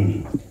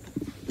heaven.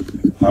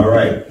 All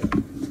right.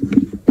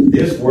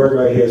 This word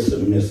right here,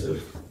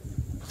 submissive,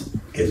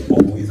 is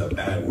always a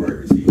bad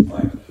word to see in the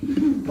Bible.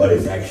 But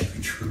it's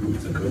actually true.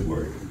 It's a good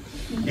word.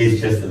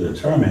 It's just a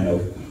determinant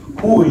of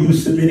who are you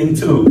submitting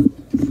to?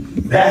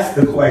 That's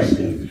the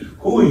question.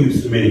 Who are you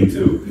submitting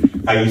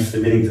to? Are you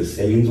submitting to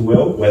Satan's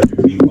will, whether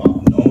it be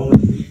well-known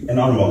and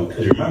unknown?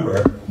 Because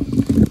remember,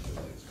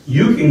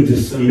 you can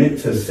just submit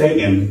to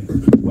Satan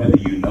whether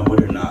you know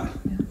it or not.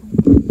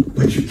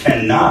 But you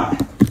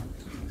cannot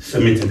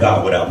submit to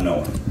God without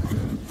knowing.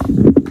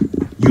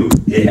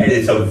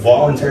 It's a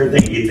voluntary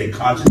thing. It's a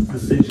conscious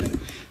decision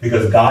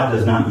because God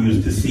does not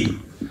use deceit.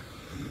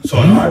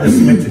 So in order to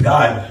submit to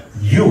God,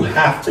 you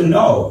have to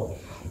know.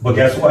 But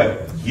guess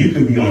what? You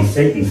can be on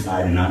Satan's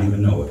side and not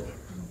even know it.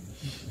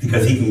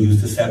 Because he can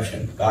use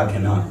deception. God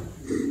cannot.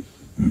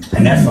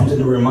 And that's something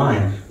to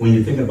remind when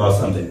you're thinking about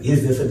something.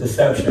 Is this a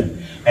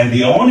deception? And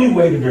the only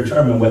way to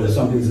determine whether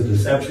something is a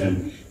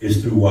deception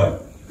is through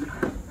what?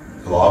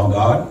 The law of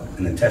God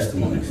and the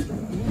testimonies.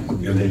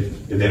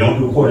 If they don't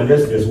do according to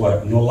this, there's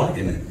what? No light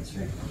in it.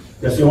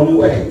 That's the only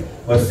way.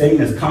 But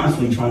Satan is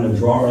constantly trying to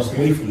draw us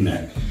away from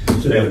that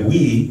so that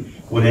we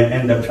would then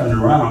end up turning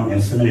around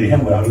and submitting to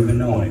him without even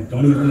knowing it.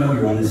 Don't even know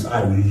you're on his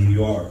side when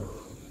you are.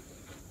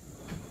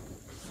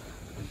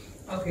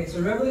 Okay,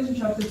 so Revelation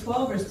chapter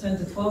 12, verse 10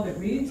 to 12, it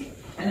reads,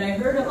 "And I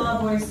heard a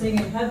loud voice saying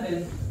in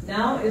heaven,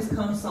 Now is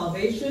come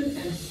salvation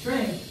and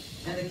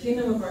strength, and the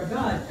kingdom of our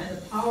God, and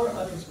the power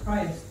of his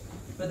Christ.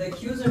 For the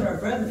accuser of our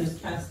brethren is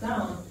cast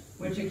down,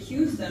 which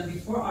accused them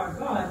before our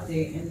God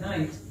day and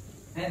night.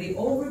 And they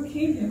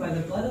overcame him by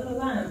the blood of the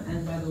Lamb,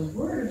 and by the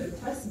word of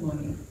their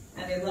testimony,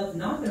 and they loved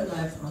not their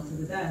lives unto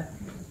the death.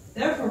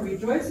 Therefore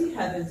rejoice, ye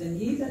heavens, and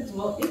ye that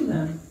dwell in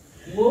them.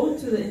 Woe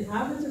to the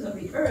inhabitants of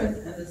the earth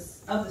and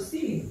of the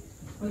sea,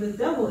 for the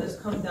devil is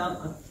come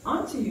down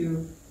unto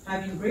you,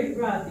 having great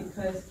wrath,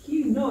 because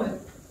he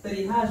knoweth that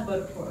he has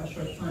but for a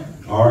short time."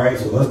 All right,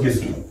 so let's get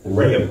some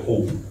ray of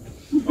hope.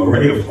 A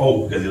ray of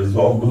hope, because it was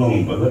all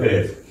gloom. But look at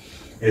this.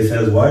 It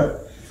says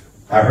what?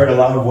 I heard a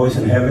loud voice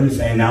in heaven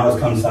saying, "Now has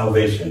come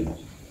salvation,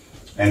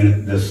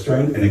 and the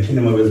strength and the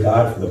kingdom of his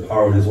God, for the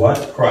power of his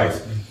what?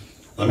 Christ."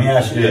 Let me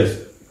ask you this.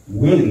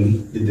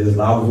 When did this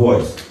loud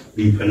voice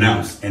be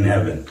pronounced in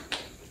heaven?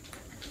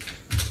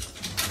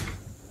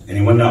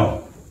 Anyone know?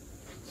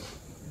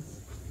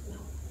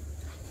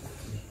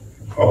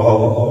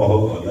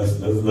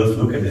 Let's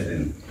look at it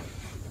then.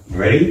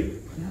 Ready?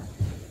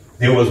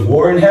 There was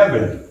war in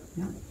heaven.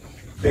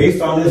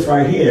 Based on this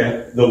right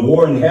here, the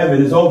war in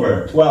heaven is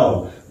over.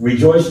 12.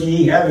 Rejoice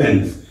ye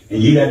heavens,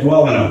 and ye that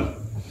dwell in them.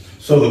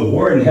 So the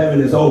war in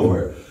heaven is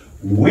over.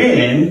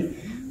 When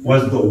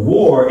was the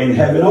war in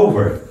heaven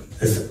over?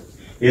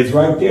 It's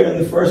right there in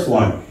the first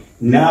one.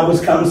 Now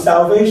has come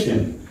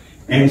salvation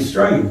and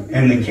strength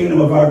and the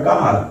kingdom of our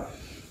God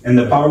and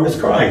the power of his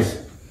Christ.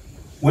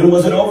 When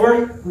was it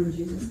over? When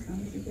Jesus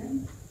comes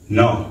again?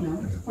 No.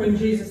 When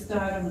Jesus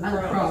died on the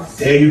cross.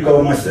 There you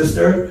go, my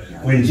sister.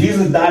 When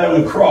Jesus died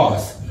on the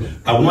cross,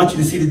 I want you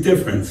to see the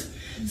difference.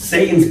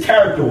 Satan's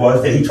character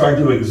was that he tried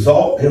to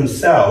exalt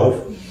himself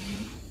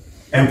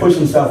and push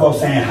himself up,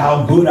 saying,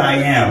 "How good I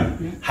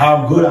am.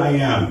 How good I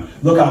am.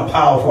 Look how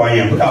powerful I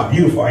am. Look how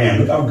beautiful I am.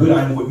 Look how good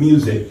I am with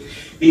music."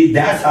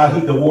 That's how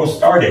the war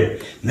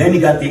started. Then he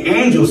got the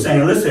angels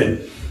saying, "Listen,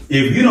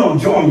 if you don't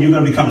join, you're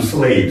going to become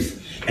slaves.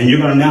 And you're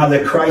going to, now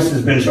that Christ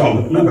has been shown."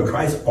 But remember,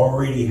 Christ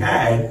already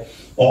had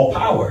all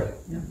power.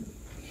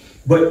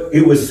 But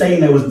it was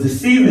Satan that was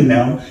deceiving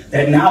them,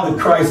 that now that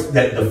Christ,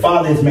 that the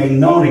Father has made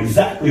known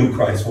exactly who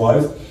Christ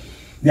was,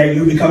 that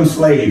you become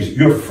slaves.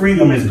 Your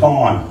freedom is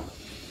gone.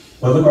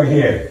 But look right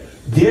here.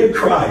 Did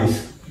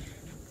Christ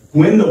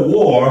win the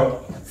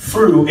war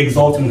through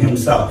exalting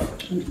himself?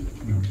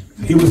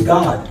 He was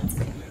God.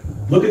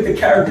 Look at the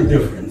character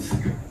difference.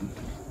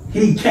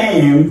 He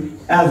came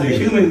as a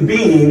human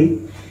being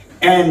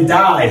and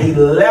died. He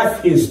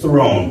left his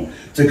throne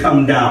to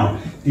come down.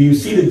 Do you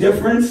see the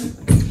difference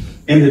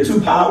in the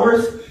two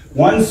powers?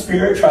 One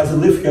spirit tries to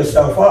lift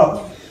yourself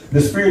up.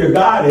 The Spirit of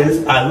God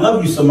is, I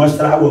love you so much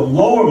that I will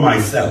lower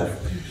myself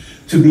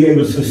to be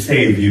able to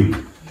save you.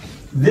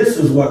 This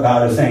is what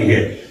God is saying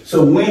here.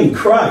 So when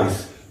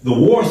Christ, the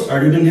war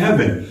started in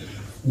heaven.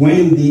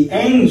 When the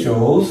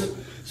angels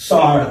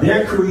saw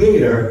their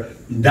creator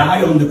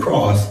die on the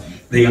cross,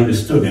 they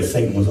understood that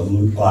Satan was a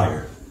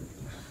liar.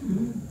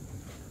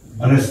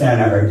 Understand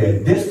that right there.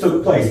 This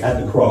took place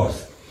at the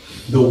cross.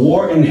 The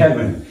war in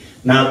heaven.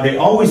 Now, they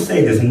always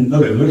say this, and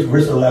look at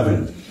verse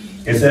 11.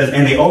 It says,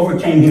 "And they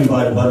overcame him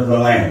by the blood of the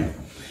Lamb,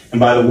 and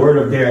by the word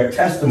of their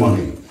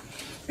testimony,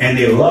 and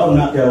they loved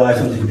not their lives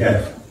unto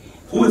death."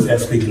 Who is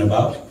that speaking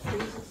about?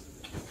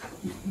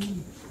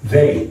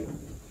 They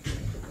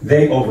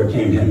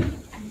overcame him.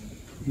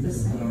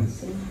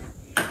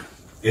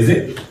 Is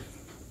it?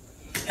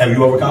 Have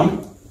you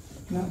overcome?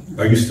 No.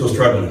 Are you still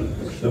struggling?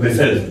 Look, it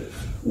says,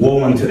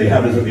 woe unto the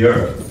heavens of the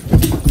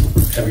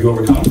earth. Have you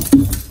overcome?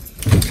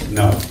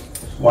 No.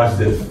 Watch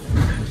this.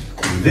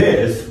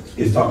 This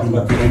is talking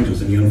about the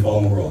angels in the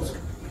unfallen worlds.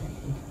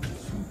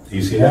 Do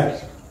you see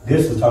that?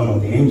 This is talking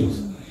about the angels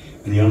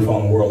in the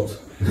unfallen worlds.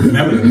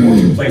 Remember, the war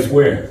took place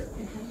where?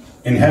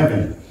 In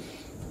heaven.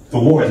 The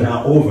war is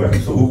now over.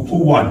 So who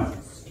won?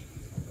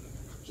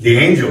 The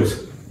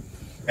angels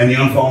and the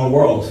unfallen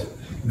worlds.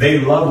 They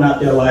love not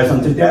their lives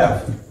unto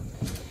death.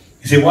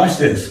 You see, watch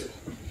this.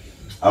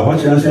 I want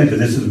you to understand, because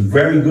this is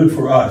very good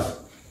for us.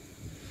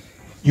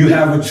 You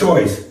have a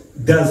choice.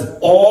 Does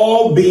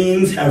all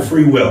beings have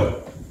free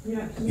will?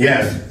 Yes.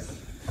 Yes.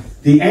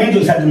 The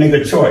angels had to make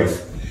a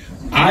choice.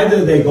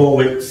 Either they go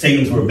with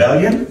Satan's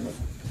rebellion,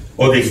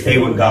 or they stay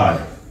with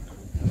God.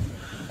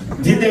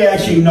 Did they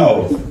actually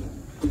know?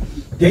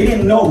 They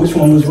didn't know which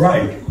one was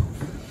right.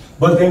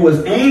 But there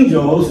was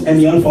angels in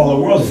the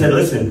unfallen world who said,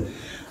 listen,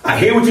 I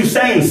hear what you're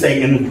saying,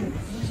 Satan,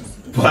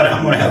 but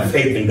I'm going to have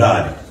faith in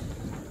God.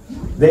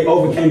 They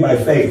overcame by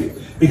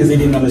faith because they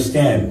didn't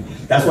understand.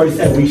 That's why he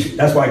said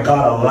that's why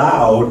God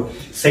allowed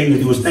Satan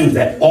to do his things,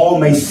 that all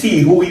may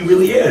see who he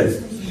really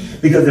is.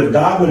 Because if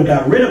God would have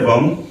got rid of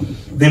him,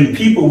 then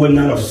people would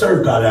not have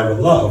served God out of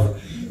love.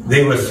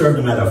 They would have served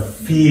him out of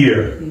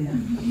fear.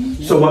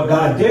 So what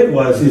God did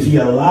is he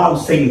allowed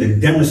Satan to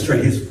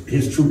demonstrate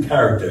his true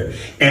character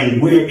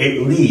and where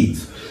it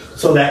leads,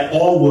 so that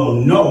all will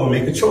know and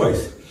make a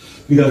choice.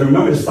 Because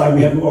remember the slide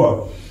we have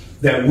before,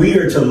 that we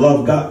are to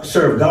love God,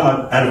 serve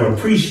God out of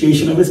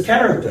appreciation of his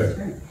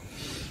character.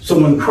 So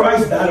when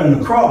Christ died on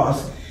the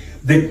cross,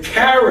 the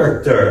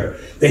character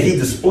that he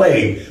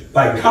displayed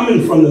by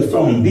coming from the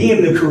throne,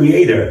 being the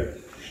creator,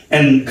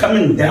 and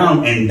coming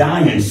down and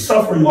dying and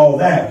suffering all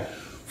that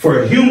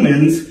for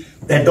humans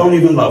that don't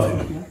even love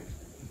him.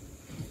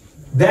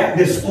 That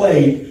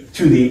displayed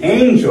to the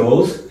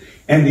angels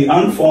and the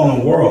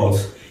unfallen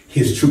worlds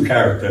his true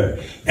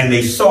character. And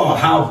they saw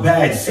how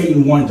bad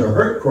Satan wanted to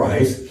hurt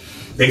Christ.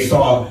 They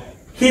saw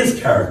his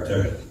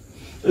character.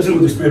 Listen to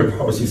what the Spirit of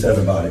Prophecy says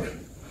about it.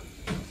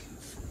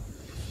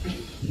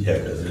 Yeah,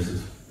 because this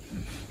is...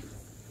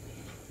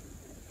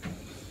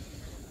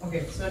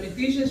 Okay, so in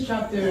Ephesians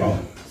chapter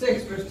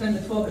 6, verse 10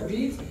 to 12, it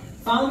reads,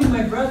 finally,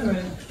 my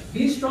brethren,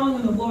 be strong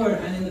in the Lord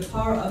and in the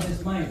power of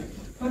his might.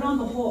 Put on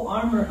the whole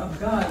armor of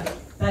God,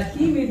 that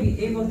he may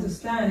be able to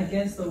stand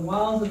against the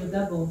wiles of the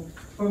devil.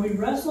 For we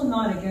wrestle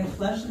not against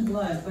flesh and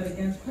blood, but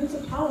against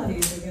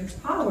principalities,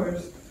 against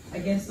powers,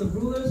 against the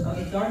rulers of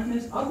the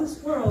darkness of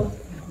this world,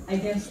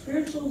 against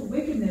spiritual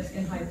wickedness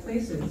in high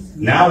places.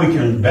 Now we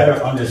can better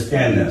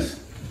understand this.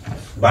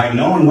 By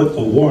knowing what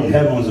the war in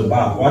heaven was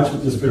about, watch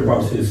what the Spirit of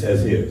Prophecy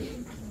says here.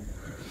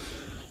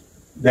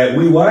 That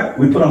we what?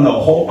 We put on the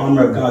whole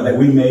armor of God, that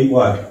we may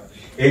what?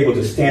 Able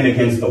to stand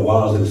against the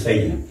wiles of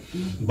Satan.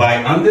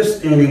 By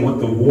understanding what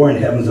the war in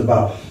heaven is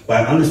about,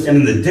 by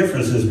understanding the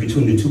differences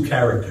between the two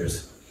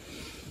characters,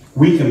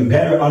 we can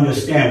better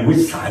understand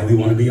which side we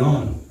want to be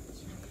on.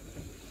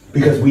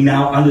 Because we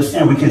now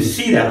understand, we can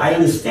see that. I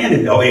understand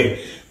it. Oh,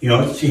 hey, you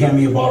know, she handed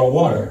me a bottle of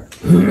water.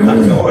 I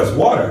said, oh, it's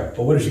water.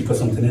 But what if she put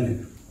something in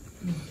it?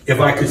 If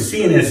I could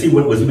see it and see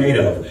what it was made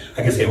of,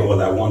 I can say, well,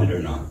 whether I want it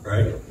or not,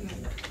 right?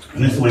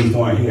 And this is what he's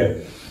doing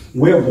here.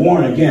 We're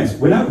warring against.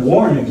 We're not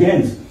warring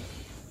against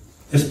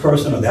this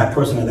person or that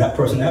person or that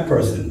person, that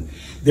person.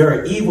 There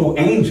are evil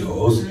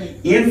angels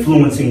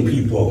influencing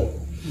people.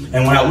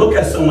 And when I look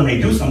at someone,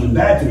 they do something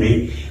bad to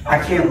me,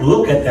 I can't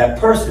look at that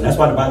person. That's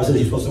why the Bible says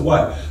you're supposed to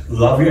what?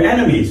 Love your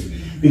enemies.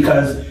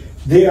 Because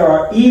there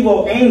are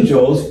evil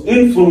angels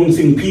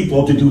influencing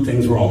people to do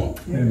things wrong.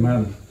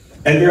 Amen.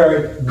 And there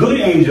are good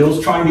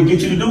angels trying to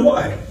get you to do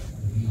what?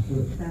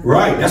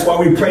 Right. That's why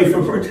we pray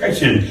for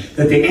protection,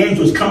 that the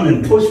angels come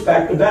and push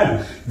back the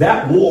battle.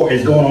 That war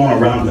is going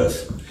on around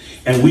us.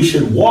 And we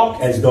should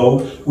walk as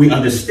though we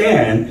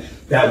understand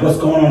that what's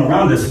going on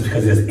around us is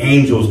because there's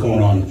angels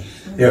going on.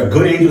 There are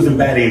good angels and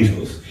bad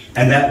angels.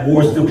 And that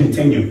war still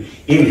continues.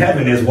 In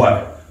heaven is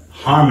what?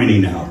 Harmony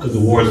now, because the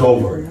war is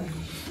over.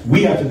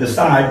 We have to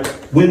decide,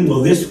 when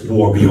will this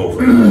war be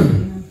over?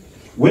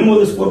 When will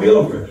this war be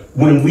over?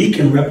 When we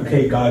can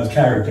replicate God's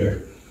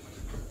character.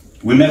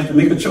 We have to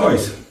make a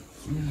choice.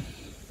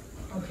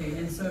 Okay,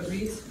 and so it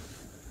reads,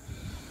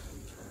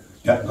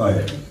 Yeah, go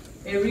ahead.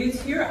 it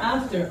reads,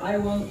 hereafter I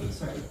will,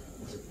 sorry,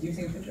 do you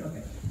see a picture?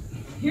 Okay.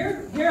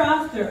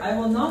 Hereafter I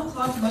will not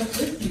talk much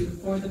with you,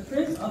 for the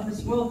prince of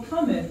this world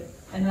cometh,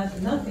 and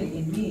has nothing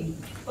in me,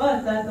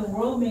 but that the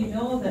world may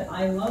know that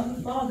I love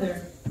the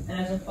Father, and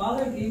as the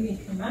Father gave me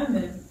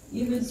commandment,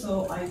 even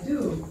so I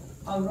do.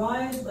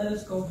 Arise, let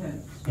us go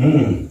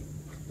hence.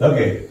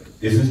 Okay,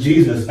 this is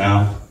Jesus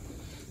now.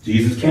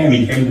 Jesus came,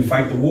 he came to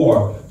fight the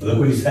war. But look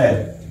what he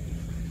said.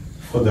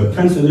 For the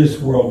prince of this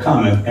world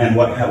cometh, and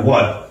what have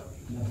what?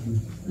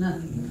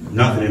 Nothing.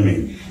 Nothing in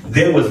me.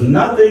 There was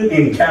nothing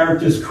in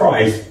character's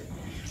Christ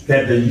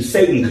that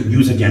Satan could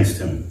use against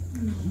him.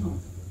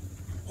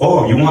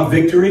 Oh, you want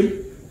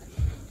victory?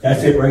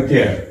 That's it right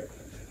there.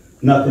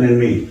 Nothing in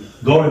me.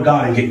 Go to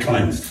God and get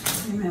cleansed.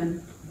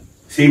 Amen.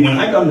 See, when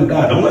I come to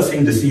God, don't let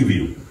Satan deceive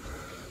you.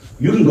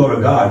 You can go to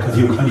God because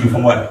he will cleanse you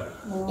from what?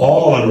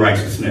 All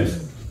unrighteousness.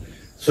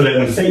 So that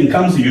when Satan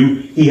comes to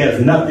you, he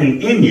has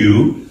nothing in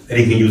you that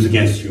he can use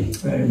against you.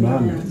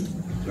 Amen.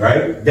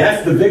 Right?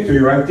 That's the victory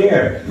right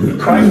there.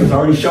 Christ has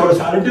already showed us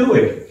how to do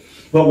it.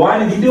 But why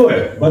did he do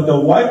it? But the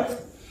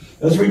what?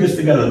 Let's read this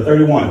together,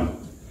 31.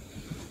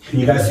 Can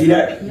you guys see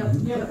that?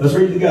 Yep. Let's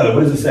read it together.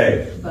 What does it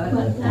say? But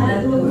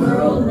that the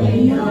world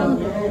may know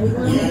that I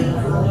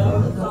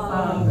love the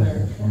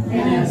Father,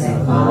 and as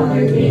the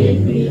Father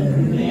gave me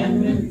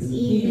commandments,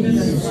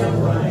 even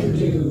so I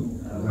do.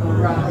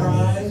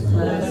 Arise,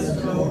 let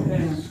us go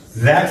hence.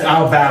 That's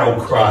our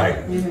battle cry.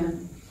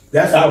 Amen.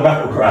 That's our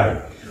battle cry.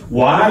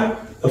 Why?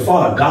 The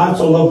Father, God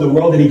so loved the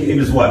world that he gave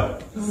his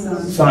what?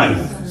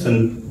 Son.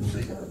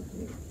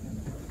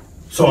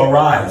 So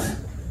arise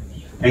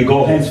and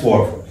go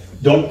henceforth.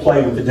 Don't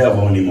play with the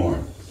devil anymore.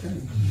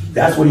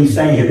 That's what he's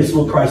saying here. This is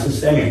what Christ is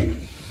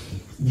saying.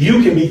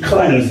 You can be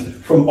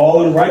cleansed from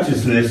all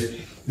unrighteousness,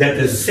 that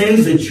the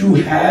sins that you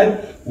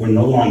had were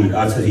no longer.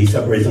 God says he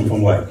separates them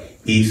from what?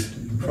 East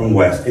from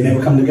west. They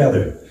never come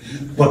together.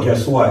 But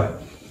guess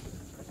what?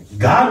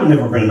 God will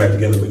never bring them back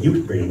together, but you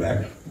can bring them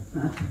back.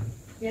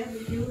 Yeah,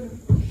 you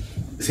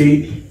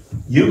See,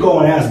 you go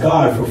and ask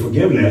God for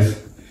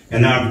forgiveness,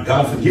 and now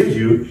God forgives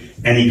you,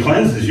 and he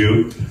cleanses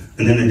you,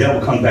 and then the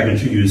devil comes back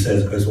into you and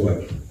says, guess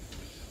what?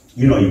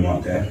 You know you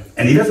want that.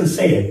 And he doesn't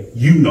say it,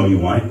 you know you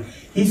want it.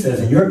 He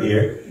says in your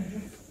ear,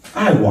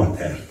 I want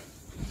that.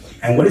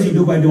 And what does he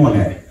do by doing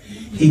that?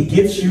 He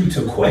gets you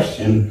to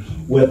question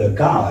whether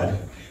God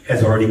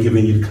has already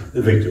given you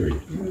the victory.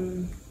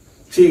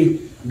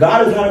 See,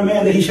 God is not a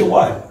man that he should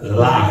what?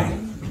 Lie.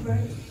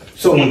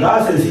 So when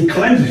God says he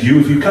cleanses you,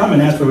 if you come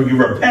and ask for you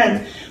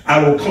repent,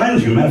 I will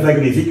cleanse you. Matter of fact,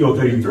 in Ezekiel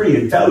 33,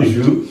 it tells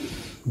you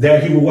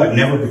that he will what?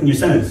 Never bring your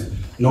sins.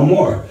 No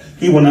more.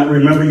 He will not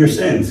remember your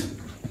sins.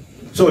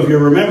 So if you're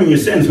remembering your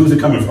sins, who's it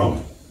coming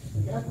from?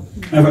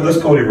 Matter of fact, let's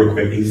go there real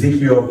quick.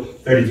 Ezekiel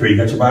 33. You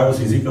got your Bibles?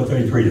 Ezekiel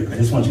 33. I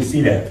just want you to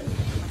see that.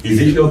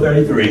 Ezekiel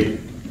 33.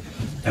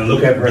 And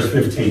look at verse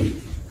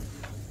 15.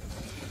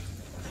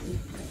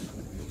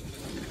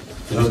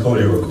 So let's go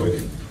there real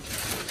quick.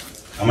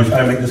 I'm going to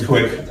try to make this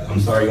quick. I'm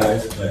sorry,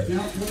 guys, but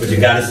you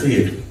got to see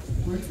it.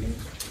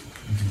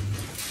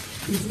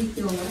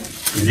 Ezekiel what?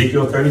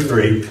 Ezekiel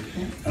 33,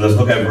 and let's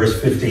look at verse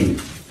 15.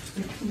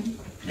 15.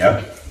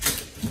 Yep.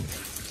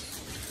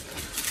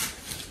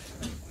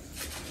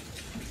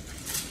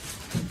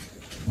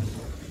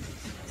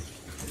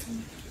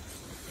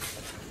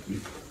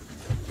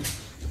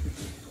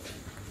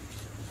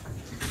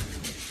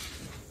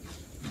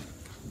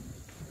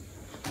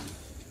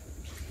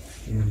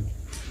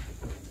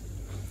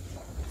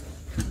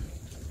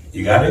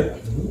 You got it?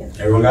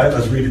 Everyone got it?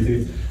 Let's read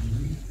it.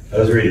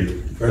 Let's read it.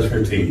 Verse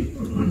 15.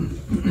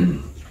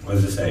 What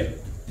does it say?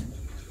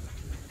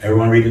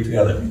 Everyone read it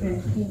together.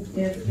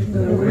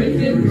 The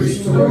wicked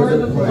restore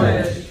the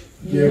pledge,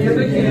 give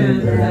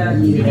again that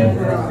he had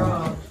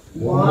robbed.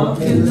 Walk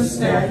in the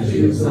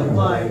statutes of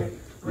life,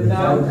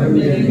 without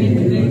committing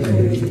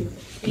iniquity.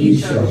 He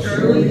shall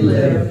surely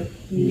live,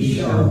 he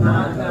shall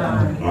not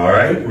die. All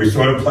right,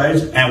 restore the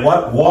pledge. And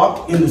what?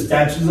 Walk in the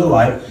statutes of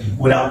life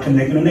without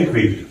committing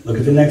iniquity. Look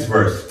at the next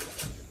verse.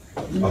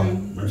 Oh,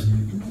 mercy.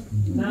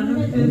 None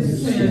of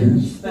his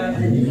sins that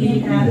he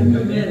hath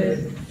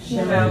committed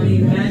shall be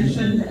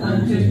mentioned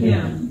unto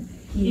him.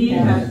 He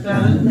hath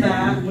done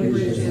that which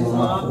is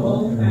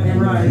lawful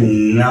and right.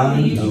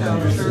 He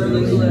shall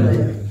surely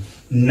live.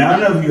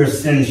 None of your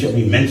sins shall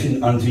be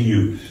mentioned unto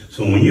you.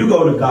 So when you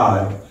go to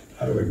God,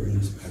 how do I bring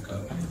this back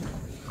up?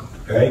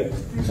 Okay?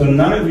 So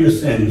none of your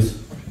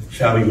sins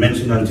shall be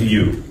mentioned unto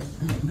you.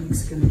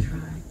 Mike's gonna try.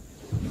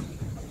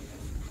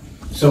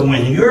 So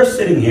when you're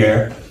sitting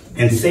here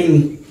and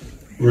Satan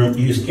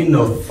using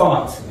those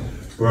thoughts,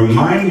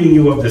 reminding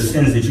you of the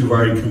sins that you've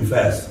already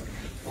confessed,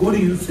 who do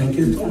you think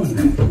is doing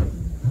that?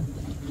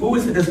 Who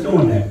is it that's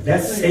doing that?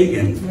 That's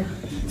Satan.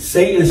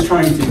 Satan is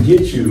trying to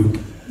get you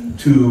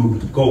to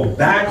go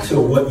back to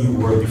what you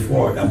were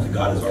before after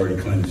God has already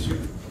cleansed you.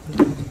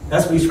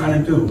 That's what he's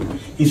trying to do.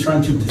 He's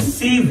trying to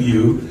deceive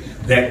you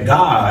that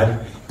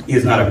God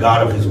is not a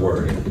God of his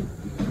word.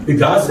 Because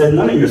God said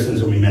none of your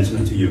sins will be mentioned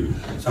unto you.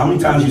 So how many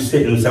times you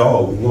sit and say,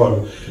 oh,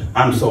 Lord,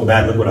 I'm so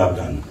bad, look what I've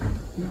done.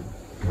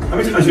 How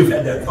many times you've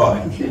had that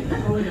thought?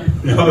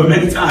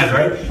 Many times,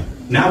 right?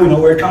 Now we know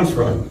where it comes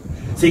from.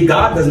 See,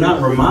 God does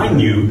not remind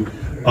you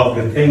of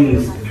the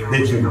things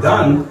that you've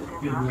done.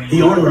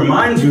 He only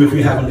reminds you if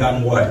you haven't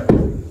gotten what?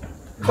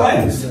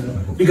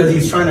 Cleansed. Because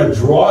he's trying to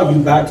draw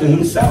you back to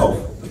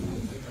himself.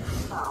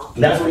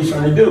 And that's what he's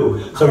trying to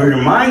do. So he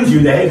reminds you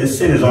that, hey, this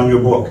sin is on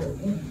your book.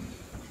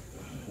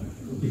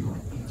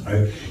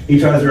 Right? He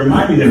tries to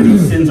remind you that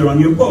these sins are on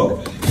your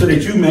book. So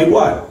that you may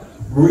what?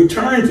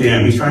 Return to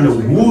him. He's trying to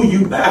woo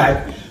you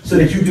back so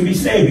that you can be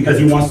saved, because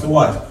he wants to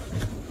what?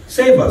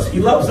 Save us. He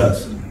loves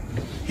us.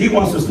 He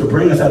wants us to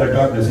bring us out of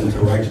darkness into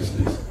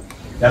righteousness.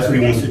 That's what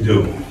he wants to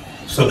do.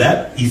 So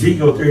that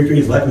Ezekiel 33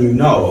 is letting you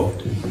know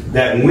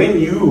that when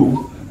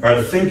you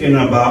are thinking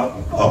about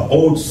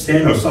old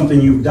sin or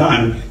something you've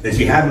done that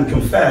you haven't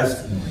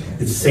confessed,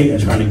 it's Satan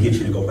trying to get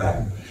you to go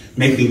back,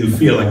 making you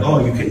feel like,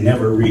 oh, you can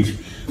never reach.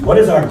 What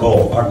is our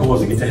goal? Our goal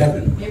is to get to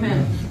heaven.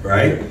 Amen.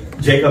 Right?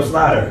 Jacob's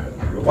ladder.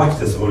 Watch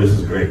this. Oh, this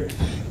is great.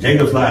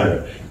 Jacob's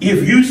ladder.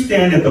 If you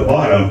stand at the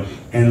bottom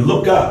and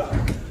look up,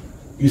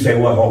 you say,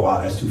 well, oh,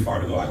 wow, that's too far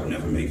to go. I will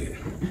never make it.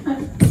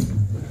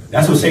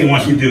 That's what Satan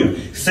wants you to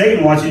do.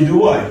 Satan wants you to do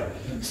what?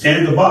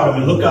 Stand at the bottom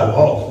and look up.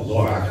 Oh,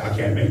 Lord, I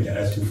can't make that.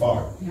 That's too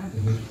far. Yeah.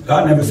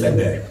 God never said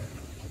that.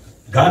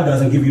 God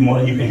doesn't give you more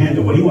than you can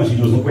handle. What he wants you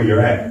to do is look where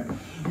you're at.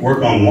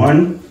 Work on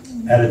one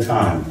at a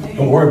time.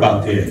 Don't worry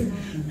about that.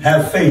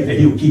 Have faith that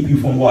he'll keep you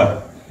from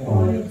what?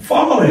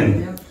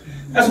 Falling.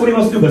 That's what he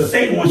wants to do. But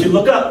Satan wants you to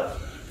look up.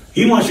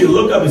 He wants you to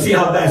look up and see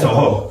how bad. So,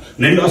 oh,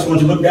 and then he also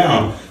wants you to look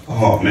down.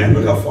 Oh, man,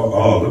 look how far.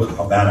 Oh, look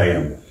how bad I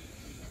am.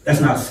 That's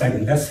not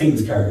Satan. That's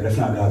Satan's character. That's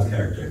not God's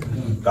character.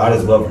 God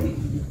is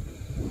loving.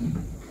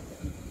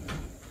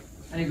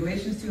 And in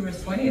Galatians 2,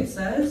 verse 20, it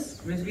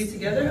says, let's read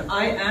together,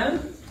 I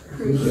am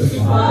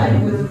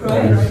crucified with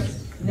Christ.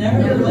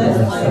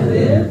 Nevertheless I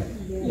live,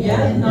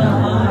 yet not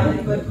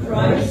I, but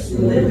Christ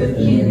liveth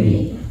in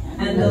me.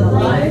 And the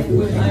life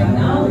which I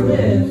now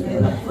live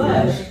in the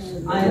flesh,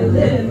 I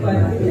live by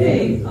the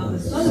faith of the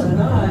Son of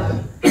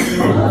God,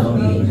 who loved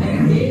me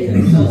and gave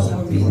himself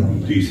for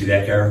me. Do you see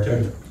that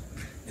character?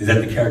 Is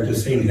that the character of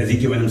Satan? Has he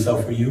given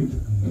himself for you?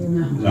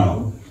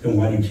 No. Then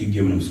why do you keep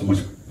giving him so much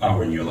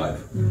power in your life?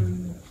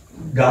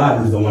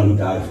 God is the one who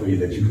died for you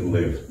that you can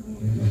live.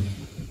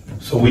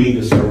 So we need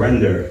to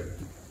surrender,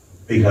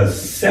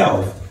 because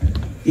self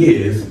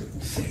is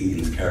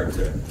Satan's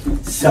character.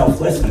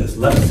 Selflessness.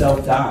 Let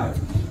self die.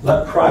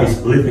 Let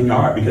Christ live in your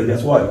heart. Because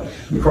guess what?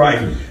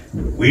 Christ,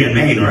 we're in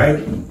Maine, right?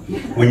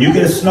 When you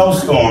get a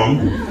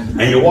snowstorm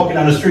and you're walking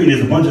down the street and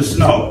there's a bunch of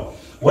snow,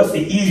 what's the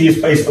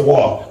easiest place to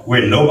walk?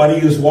 Where nobody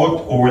has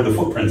walked or where the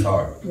footprints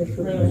are?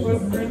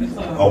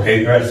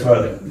 Okay, that's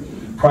right.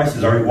 Christ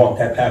has already walked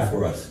that path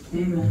for us.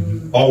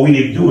 Amen. All we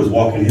need to do is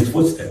walk in his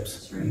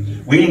footsteps.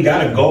 We ain't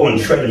got to go and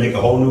tread and make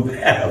a whole new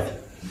path.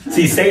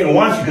 See, Satan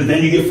wants you because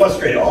then you get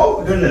frustrated.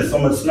 Oh, goodness, so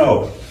much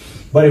snow.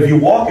 But if you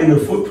walk in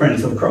the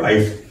footprints of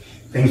Christ,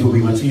 things will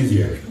be much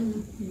easier.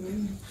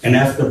 And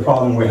that's the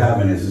problem we're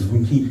having is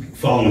we keep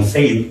following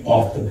Satan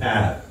off the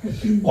path.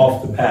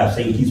 Off the path.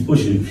 Satan keeps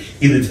pushing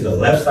either to the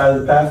left side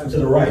of the path or to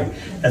the right.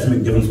 That's the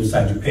difference which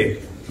side you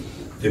pick.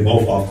 They're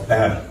both off the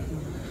path.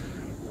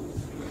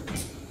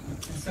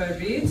 So it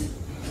reads,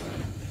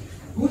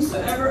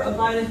 whosoever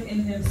abideth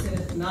in him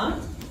sinneth not.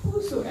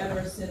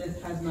 Whosoever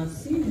sinneth has not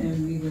seen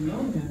him, neither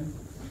known him.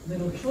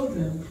 Little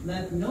children,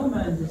 let no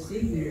man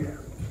deceive you.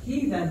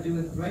 He that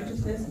doeth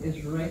righteousness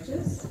is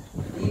righteous,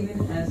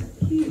 even as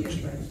he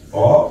is righteous.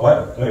 Oh,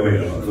 what? Wait,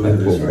 look at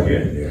this right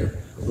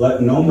here.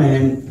 Let no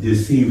man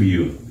deceive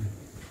you.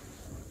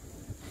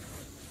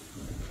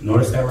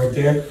 Notice that right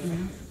there? Yeah.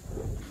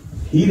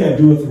 He that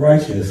doeth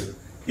righteous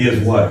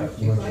is what?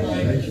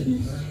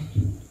 Righteous.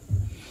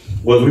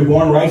 Was we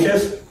born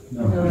righteous?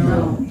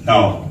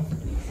 No.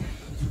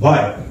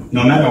 But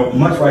no matter how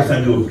much righteous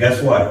I do,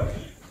 guess what?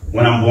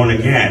 When I'm born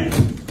again,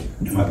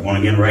 am I born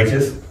again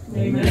righteous?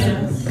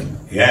 Amen.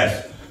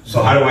 Yes.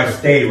 So how do I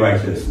stay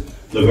righteous?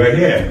 Look right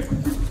here.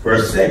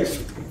 Verse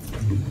 6.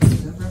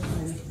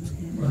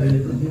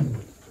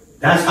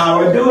 That's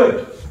how I do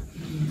it.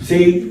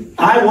 See,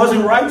 I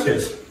wasn't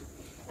righteous.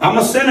 I'm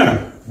a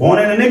sinner, born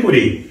in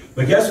iniquity.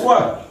 But guess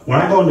what? When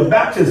I go into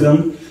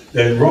baptism,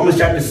 the Romans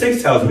chapter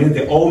 6 tells me that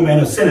the old man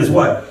of sin is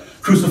what?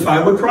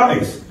 Crucified with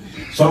Christ.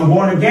 So I'm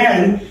born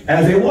again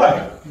as a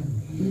what?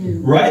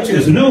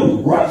 Righteous,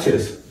 new,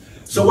 righteous.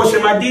 So what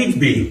should my deeds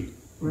be?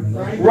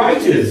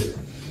 Righteous.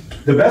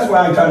 The best way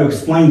I try to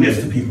explain this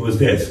to people is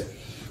this.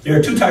 There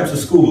are two types of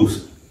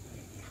schools.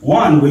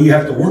 One where you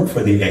have to work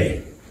for the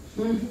A.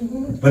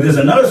 But there's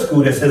another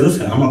school that says,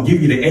 listen, I'm going to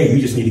give you the A, you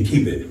just need to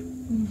keep it.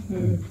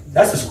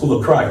 That's the school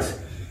of Christ.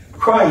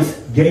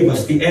 Christ gave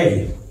us the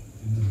A.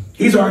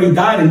 He's already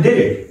died and did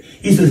it.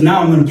 He says,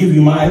 now I'm going to give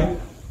you my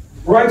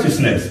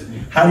righteousness.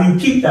 How do you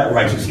keep that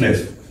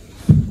righteousness?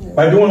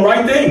 By doing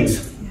right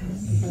things.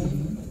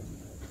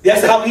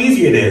 That's how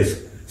easy it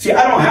is. See,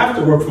 I don't have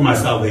to work for my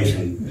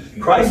salvation.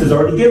 Christ has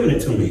already given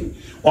it to me.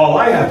 All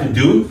I have to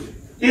do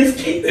is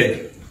keep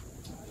it.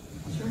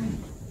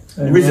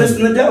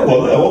 Resisting the devil.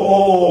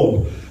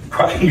 Oh,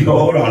 Christ,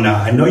 hold on now.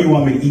 I know you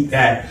want me to eat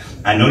that.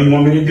 I know you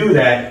want me to do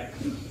that.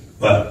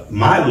 But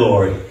my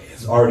Lord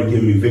has already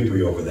given me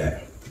victory over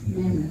that.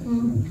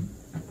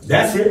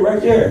 That's it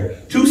right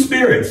there. Two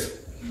spirits.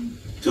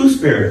 Two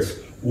spirits.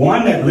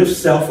 One that lifts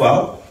self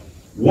up.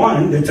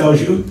 One that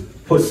tells you,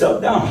 put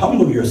self down.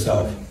 Humble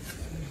yourself.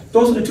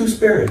 Those are the two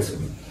spirits.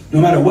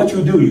 No matter what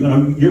you do,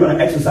 you're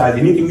gonna exercise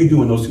anything you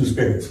do in those two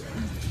spirits.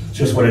 It's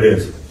just what it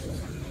is.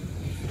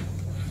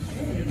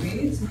 It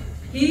reads,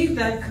 he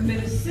that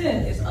committeth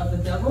sin is of the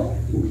devil,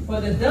 for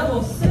the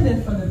devil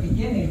sinneth from the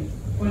beginning.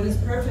 For this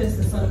purpose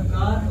the Son of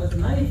God was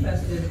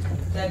manifested,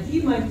 that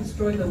he might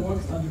destroy the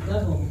works of the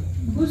devil.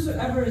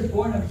 Whosoever is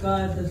born of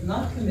God does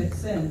not commit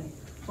sin,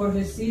 for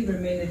his seed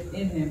remaineth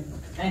in him,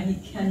 and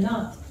he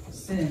cannot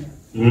sin,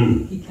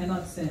 He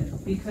cannot sin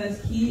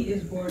because he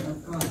is born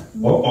of God.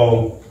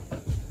 Uh-oh.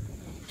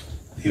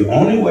 The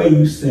only way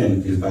you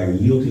sin is by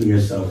yielding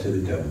yourself to the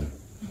devil.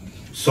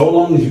 So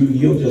long as you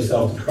yield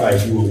yourself to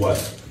Christ, you will what?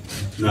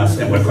 Not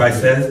sin. What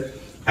Christ says,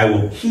 I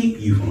will keep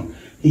you from.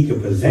 He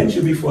can present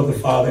you before the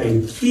Father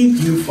and keep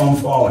you from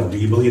falling. Do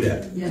you believe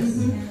that? Yes.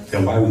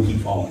 Then why would we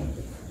keep falling?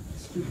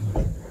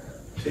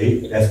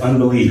 See? That's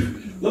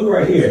unbelief. Look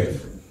right here.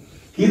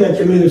 He that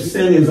committeth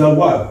sin is of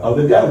what? Of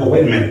the devil.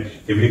 Wait a minute.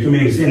 If you're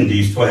committing sin, do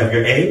you still have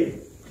your A?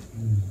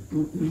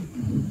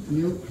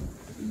 Nope.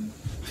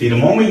 See, the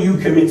moment you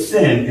commit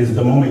sin is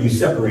the moment you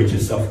separate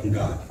yourself from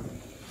God.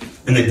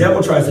 And the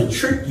devil tries to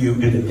trick you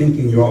into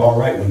thinking you're all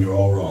right when you're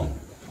all wrong.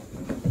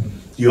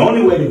 The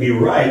only way to be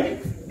right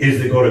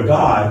is to go to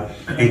God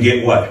and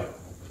get what?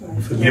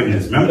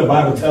 Forgiveness. Remember the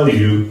Bible tells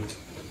you,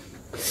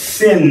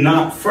 sin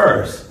not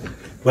first.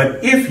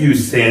 But if you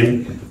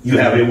sin, you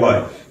have a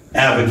what?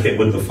 Advocate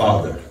with the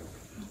Father.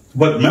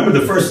 But remember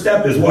the first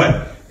step is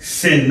what?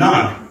 Sin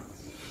not.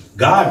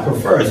 God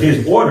prefers,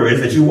 his order is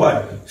that you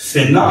what?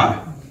 Sin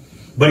not.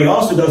 But he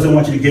also doesn't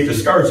want you to get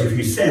discouraged if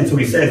you sin. So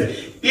he says,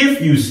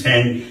 if you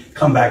sin,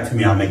 come back to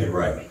me, I'll make it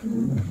right.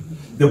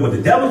 Then what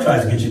the devil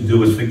tries to get you to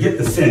do is forget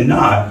the sin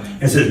not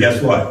and says,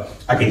 guess what?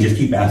 I can just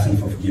keep asking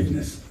for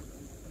forgiveness.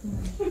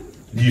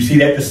 Do you see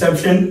that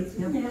deception?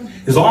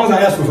 Yep. As long as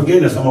I ask for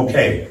forgiveness, I'm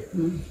okay.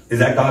 Is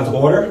that God's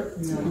order?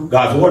 No.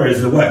 God's order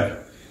is the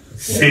what?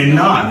 Sin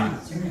not.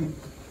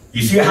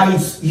 You see how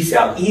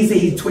easy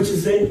he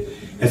twitches it?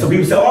 And so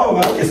people say, oh,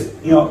 well, just,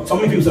 so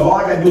many people say, all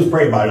I got to do is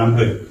pray about it, I'm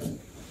good.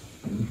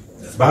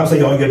 Does the Bible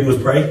say all you got to do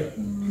is pray?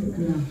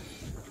 No.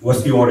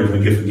 What's the order to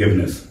get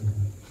forgiveness?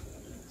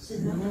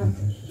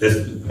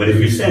 But if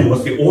you sin,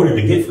 what's the order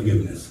to get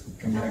forgiveness?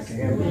 To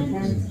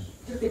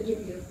forgive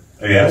you.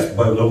 Yes,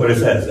 but look what it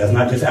says. That's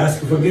not just ask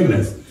for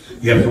forgiveness.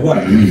 You have to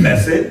what?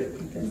 Confess it.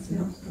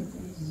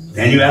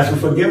 Then you ask for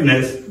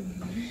forgiveness.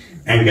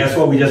 And guess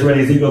what? We just read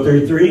Ezekiel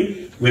 33.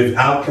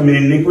 Without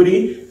committing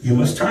iniquity, you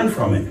must turn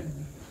from it.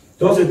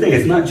 Those are the things.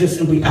 It's not just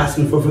simply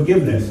asking for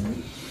forgiveness.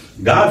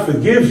 God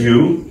forgives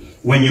you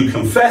when you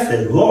confess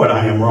it. Lord,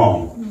 I am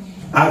wrong.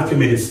 I've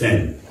committed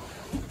sin.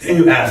 Then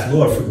you ask,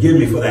 Lord, forgive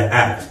me for that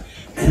act.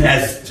 And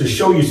as to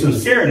show you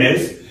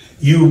sincereness,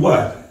 you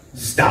what?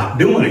 Stop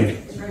doing it.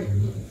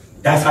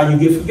 That's how you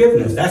get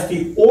forgiveness. That's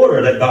the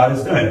order that God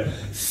has done.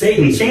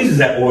 Satan changes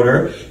that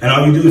order, and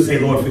all you do is say,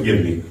 Lord,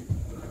 forgive me.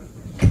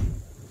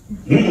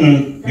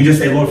 You just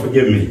say, Lord,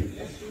 forgive me.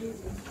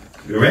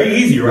 Very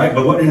easy, right?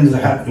 But what ends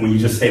up happening when you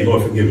just say,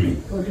 Lord, forgive me?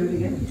 Go do it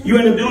again. You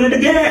end up doing it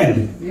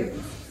again. Yep.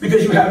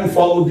 Because you haven't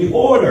followed the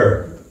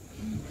order.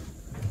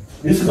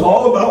 This is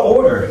all about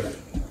order.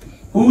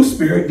 Whose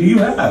spirit do you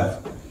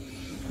have?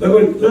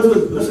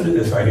 Listen to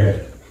this right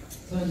here.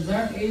 So in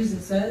Dark Ages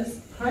it says,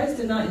 Christ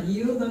did not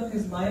yield up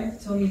his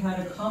life till he had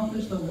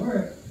accomplished the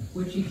work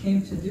which he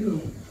came to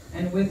do.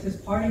 And with his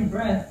parting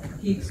breath,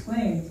 he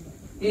exclaimed,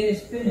 it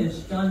is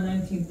finished, John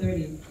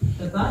 19:30.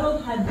 The battle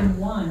had been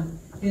won.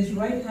 His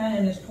right hand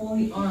and his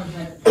holy arm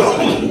had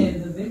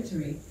completed the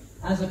victory.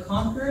 As a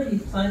conqueror, he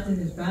planted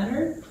his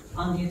banner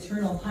on the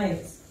eternal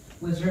heights.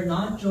 Was there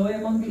not joy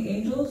among the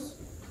angels?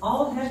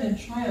 All heaven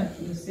triumphed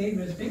in the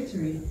Savior's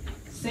victory.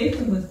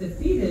 Satan was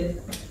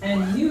defeated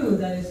and knew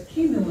that his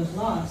kingdom was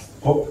lost.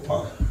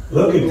 Oh,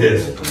 look at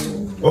this.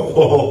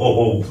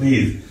 Oh,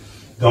 please.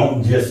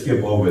 Don't just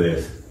skip over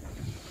this.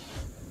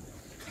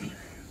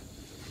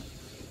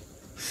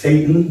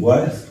 Satan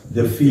was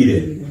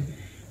defeated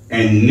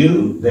and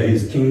knew that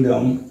his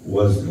kingdom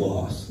was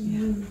lost.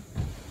 Yeah.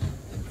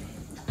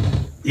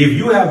 If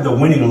you have the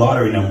winning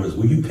lottery numbers,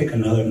 will you pick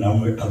another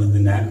number other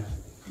than that?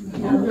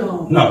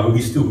 No. No, it would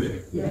be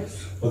stupid.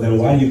 Yes. Well, then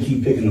why do you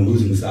keep picking the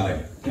losing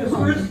side? Because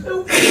we're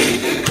stupid.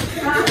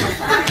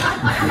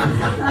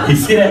 You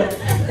see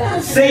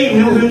that? Satan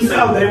knew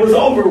himself that it was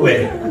over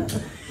with.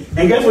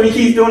 And guess what he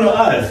keeps doing to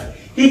us?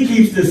 He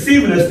keeps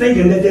deceiving us,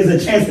 thinking that there's a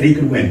chance that he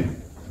could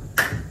win.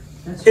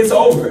 It's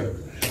over.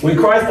 When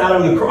Christ died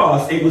on the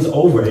cross, it was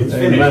over. It's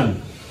finished.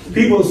 Amen.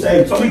 People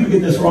say, some people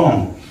get this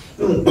wrong.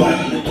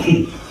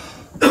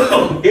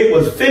 It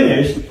was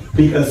finished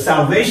because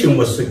salvation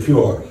was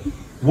secure.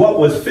 What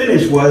was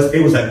finished was,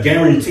 it was a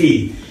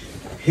guarantee.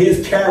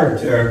 His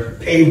character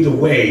paved the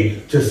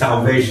way to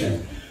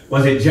salvation.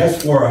 Was it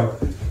just for,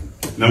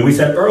 remember we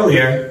said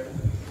earlier,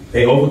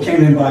 they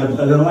overcame him by the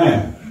blood of the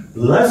Lamb.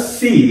 Let's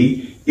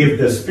see if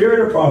the spirit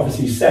of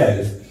prophecy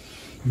says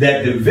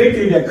that the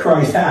victory that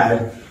Christ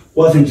had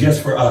wasn't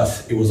just for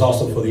us. It was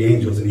also for the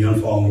angels in the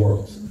unfallen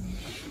worlds.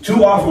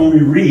 Too often when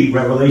we read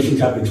Revelation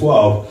chapter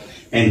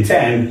 12 and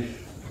 10,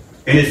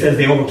 and it says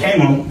they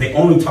overcame him, they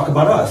only talk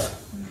about us.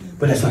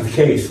 But that's not the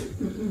case.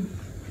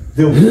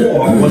 The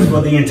war was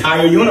for the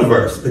entire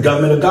universe, the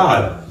government of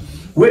God.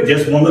 We're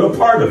just one little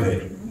part of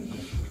it.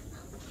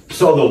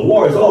 So the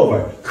war is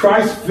over.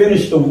 Christ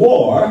finished the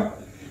war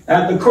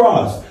at the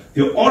cross.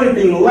 The only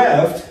thing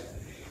left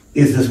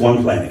is this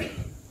one planet.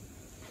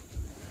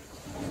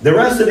 The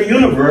rest of the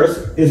universe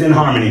is in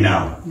harmony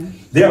now.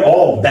 They're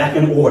all back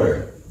in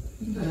order.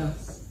 But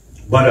us.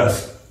 But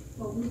us.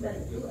 Well, we better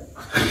do it.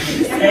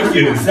 Thank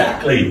you,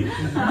 exactly.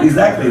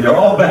 Exactly. They're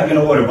all back in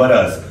order but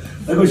us.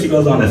 Look what she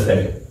goes on to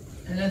say.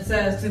 And it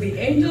says, to the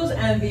angels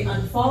and the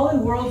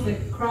unfallen worlds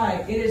that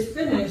cry, it is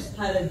finished,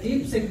 had a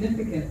deep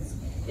significance.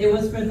 It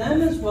was for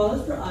them as well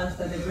as for us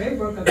that the great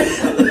work of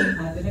redemption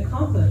had been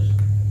accomplished.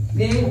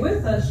 They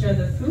with us share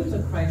the fruits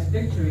of Christ's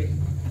victory.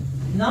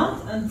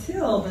 Not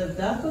until the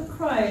death of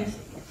Christ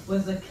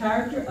was the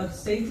character of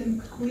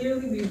Satan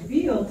clearly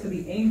revealed to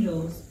the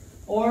angels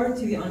or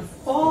to the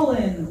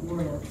unfallen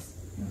worlds.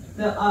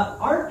 The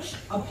arch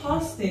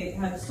apostate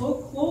had so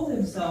clothed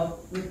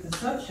himself with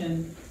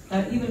deception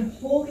that even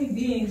holy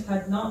beings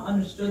had not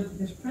understood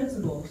his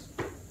principles.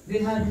 They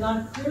had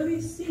not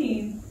clearly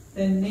seen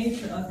the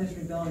nature of his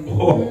rebellion.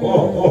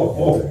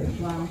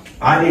 Wow.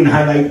 I didn't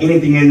highlight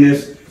anything in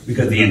this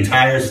because the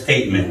entire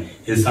statement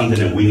is something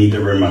that we need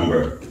to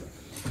remember.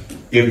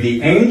 If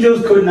the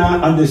angels could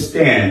not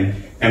understand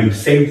and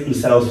save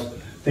themselves,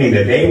 thinking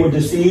that they were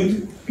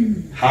deceived,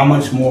 how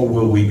much more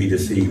will we be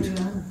deceived?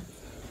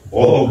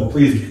 Oh,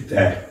 please get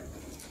that.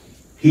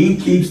 He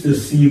keeps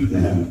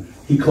deceiving them.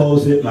 He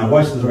closed it. My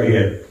watch is right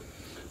here.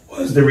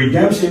 Was the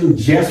redemption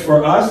just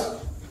for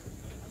us?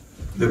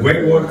 The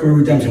great work of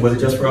redemption, was it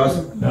just for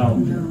us?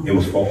 No. It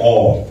was for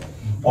all.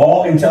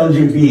 All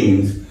intelligent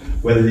beings,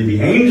 whether they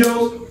be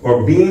angels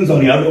or beings on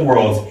the other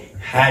worlds,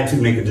 had to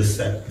make a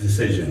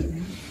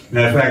decision.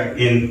 Matter of fact,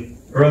 in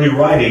early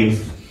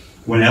writings,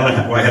 when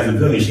Ellen White has a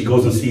vision, she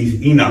goes and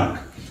sees Enoch.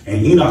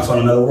 And Enoch's on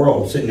another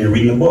world, sitting there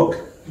reading a book.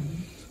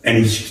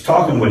 And she's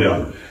talking with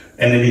him.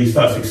 And then he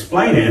starts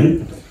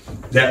explaining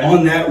that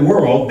on that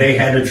world, they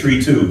had a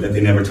tree too, that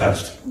they never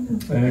touched.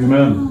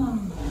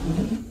 Amen.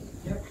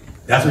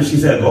 That's what she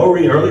said. Go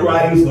read early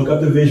writings, look up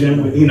the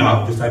vision with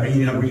Enoch. Just type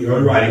in Enoch, read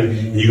early writings,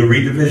 and you can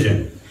read the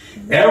vision.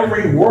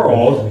 Every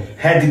world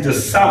had to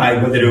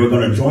decide whether they were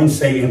going to join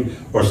Satan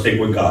or stick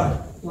with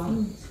God.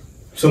 Wow.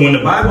 So when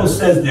the Bible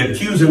says the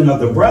accusing of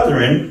the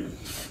brethren,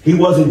 he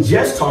wasn't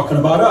just talking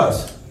about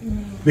us.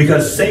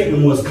 Because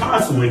Satan was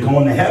constantly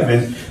going to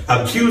heaven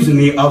accusing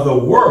the other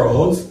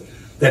worlds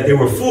that they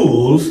were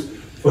fools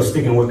for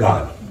sticking with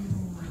God.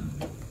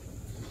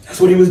 That's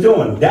what he was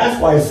doing.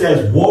 That's why it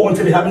says, woe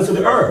unto the heavens of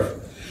the earth.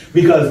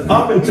 Because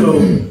up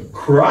until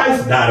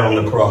Christ died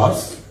on the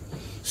cross,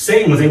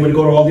 Satan was able to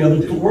go to all the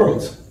other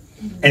worlds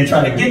and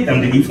try to get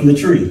them to eat from the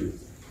tree.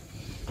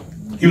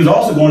 He was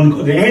also going to go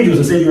to the angels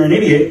and say, you're an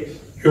idiot,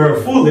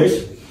 you're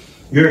foolish,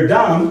 you're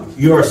dumb,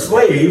 you're a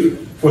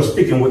slave for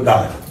sticking with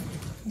God.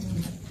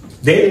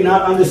 They did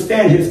not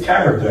understand his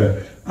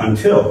character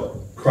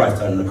until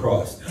Christ died on the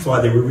cross. That's why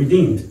they were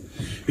redeemed.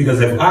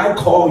 Because if I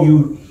call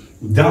you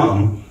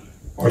dumb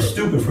or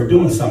stupid for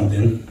doing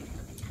something,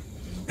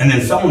 and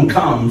then someone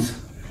comes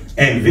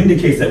and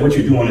vindicates that what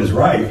you're doing is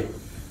right,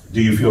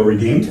 do you feel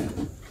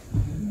redeemed?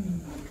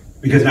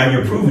 Because now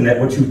you're proving that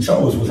what you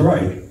chose was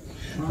right.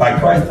 By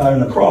Christ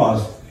dying on the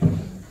cross,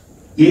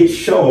 it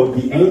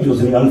showed the angels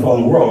in the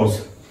unfallen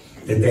worlds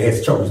that they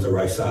had chosen the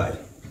right side.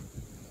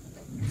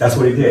 That's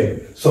what he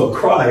did. So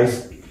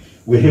Christ,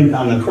 with him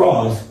on the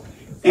cross,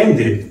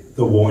 ended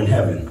the war in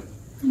heaven.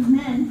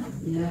 Amen.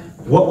 Yeah.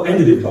 What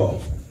ended it though?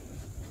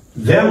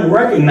 Them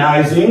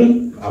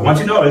recognizing, I want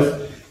you to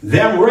notice,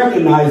 them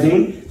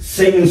recognizing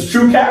Satan's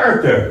true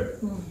character.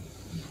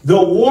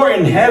 The war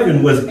in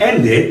heaven was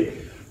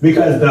ended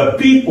because the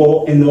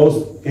people in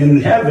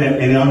heaven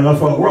and in the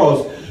unfallen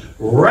worlds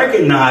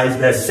recognized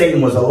that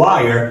Satan was a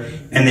liar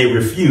and they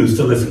refused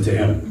to listen to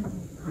him.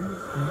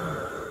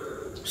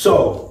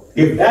 So,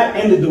 if that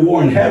ended the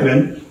war in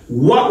heaven,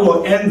 what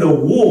will end the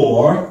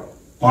war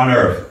on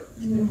earth?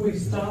 If we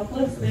stop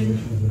listening.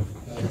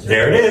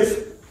 There it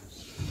is.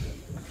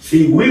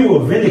 See, we will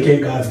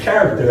vindicate God's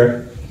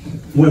character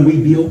when we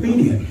be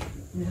obedient.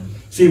 Yeah.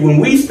 See, when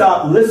we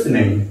stop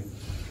listening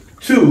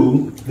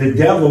to the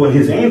devil and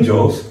his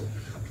angels,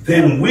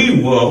 then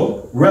we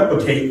will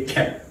replicate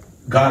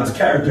God's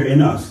character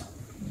in us.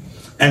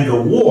 And the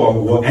war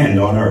will end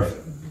on earth.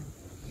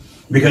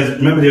 Because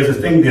remember, there's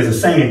a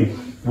saying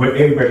with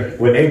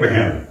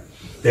Abraham,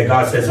 that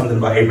God said something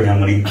about Abraham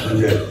when he went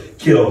to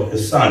kill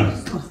his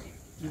son.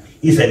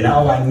 He said,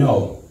 now I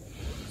know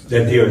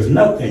that there is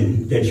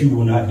nothing that you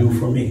will not do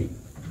for me.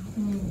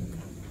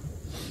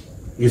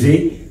 You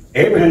see,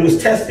 Abraham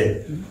was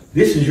tested.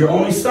 This is your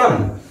only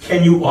son.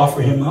 Can you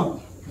offer him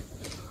up?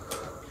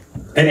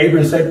 And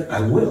Abraham said,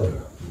 I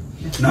will.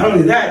 Not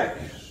only that,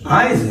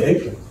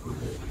 Isaac,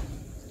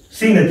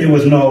 seeing that there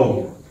was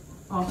no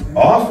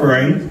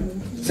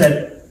offering,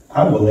 said,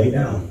 I will lay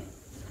down.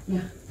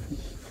 Yeah.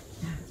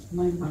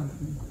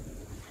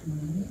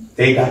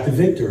 They got the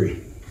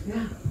victory.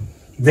 Yeah.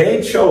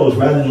 They chose,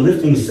 rather than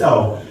lifting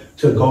self,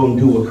 to go and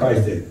do what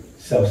Christ did,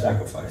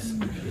 self-sacrifice.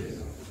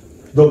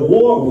 The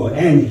war will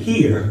end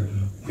here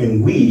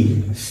when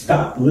we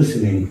stop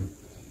listening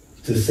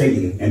to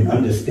Satan and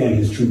understand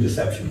his true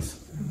deceptions.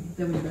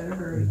 Then we better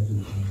hurry.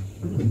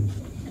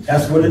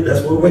 That's what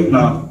we're waiting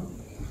on.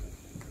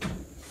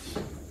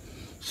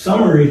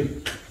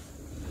 Summary.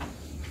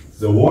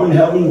 The war in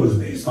heaven was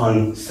based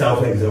on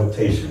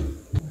self-exaltation.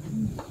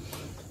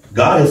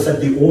 God has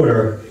set the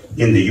order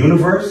in the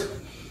universe,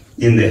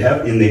 in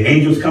the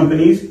angels'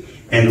 companies,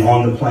 and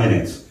on the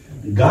planets.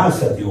 God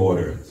set the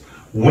order.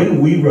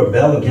 When we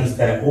rebel against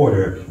that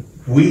order,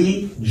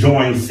 we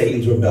join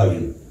Satan's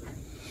rebellion.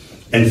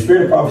 And the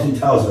Spirit of Prophecy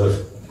tells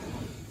us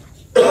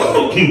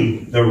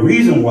the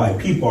reason why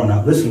people are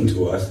not listening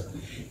to us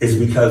is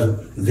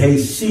because they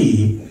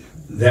see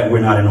that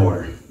we're not in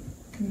order.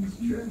 That's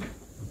true.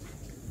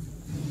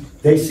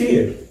 They see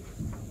it.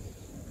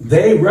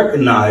 They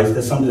recognize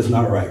that something is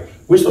not right.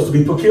 We're supposed to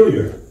be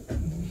peculiar.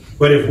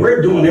 But if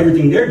we're doing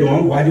everything they're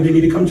doing, why do they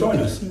need to come join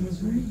us?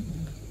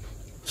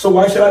 So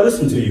why should I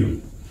listen to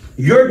you?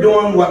 You're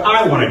doing what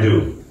I want to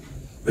do,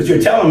 but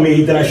you're telling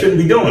me that I shouldn't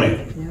be doing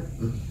it.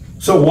 Yep.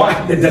 So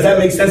why does that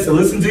make sense to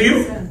listen to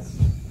you?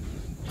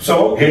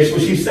 So here's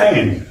what she's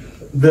saying.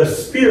 The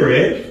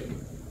Spirit,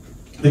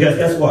 because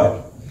guess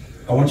what?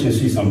 I want you to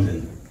see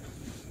something.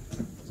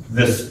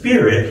 The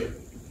Spirit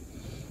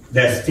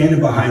that's standing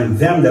behind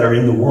them that are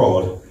in the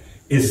world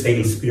is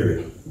Satan's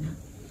spirit.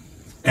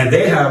 And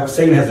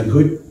Satan has a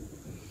good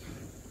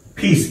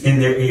piece in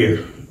their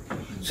ear.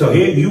 So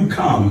here you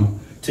come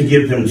to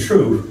give them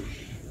truth,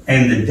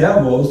 and the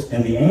devils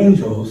and the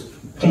angels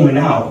point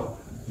out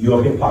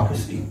your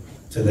hypocrisy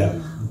to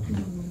them.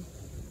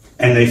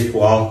 And they say,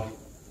 well,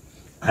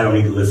 I don't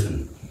need to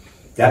listen.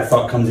 That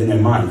thought comes in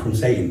their mind from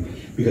Satan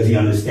because he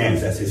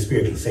understands that's his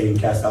spirit. Can Satan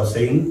cast out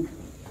Satan?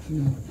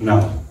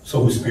 No.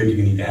 So whose spirit do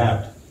you need to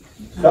have?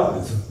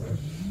 God's.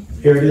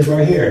 Here it is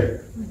right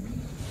here.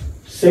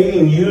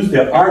 Satan used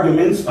the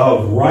arguments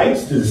of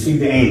rights to deceive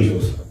the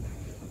angels.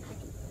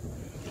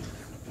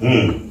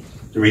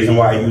 The reason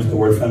why I use the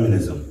word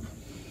feminism.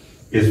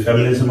 Is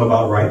feminism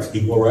about rights,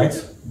 equal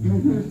rights?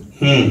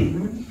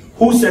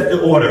 Who set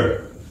the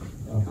order?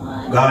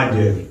 God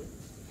did.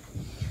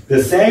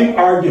 The same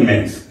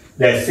arguments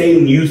that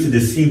Satan used to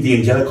deceive the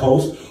angelic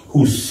host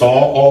who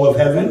saw all of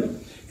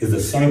heaven is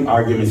the same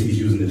arguments he's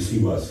using to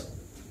deceive us.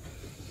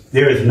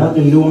 There is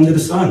nothing new under the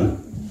sun.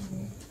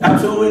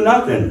 Absolutely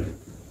nothing.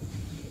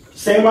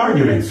 Same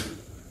arguments.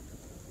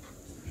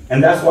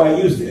 And that's why I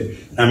used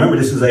it. Now remember,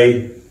 this is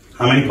a,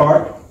 how many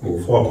part?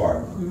 4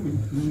 part.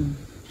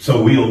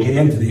 So we'll get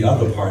into the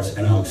other parts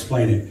and I'll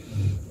explain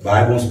it.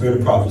 Bible and Spirit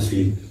of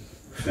Prophecy,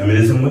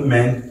 feminism with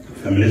men,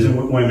 feminism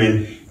with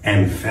women,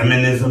 and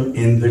feminism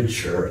in the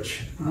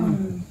church.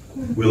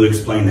 We'll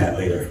explain that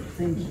later.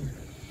 Thank you.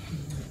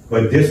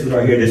 But this is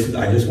right here,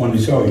 I just wanted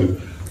to show you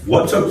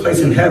what took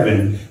place in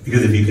heaven,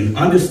 because if you can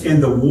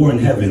understand the war in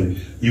heaven,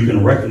 you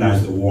can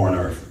recognize the war on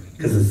earth,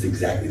 because it's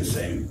exactly the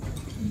same.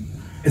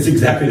 It's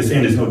exactly the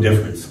same, there's no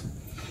difference.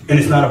 And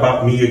it's not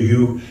about me or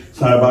you, it's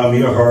not about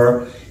me or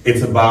her,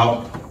 it's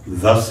about,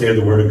 thus saith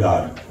the word of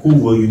God. Who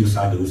will you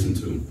decide to listen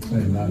to?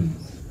 Amen.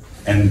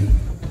 And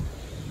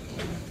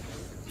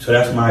so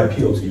that's my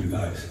appeal to you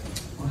guys.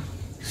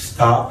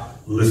 Stop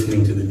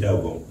listening to the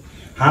devil.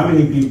 How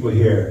many people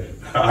here,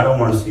 I don't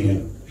want to see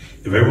him.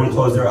 If everyone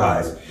closed their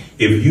eyes,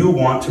 if you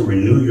want to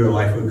renew your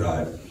life with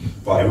God,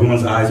 while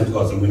everyone's eyes are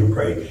closed, I'm going to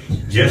pray.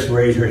 Just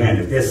raise your hand.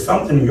 If there's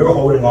something you're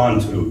holding on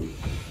to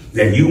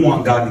that you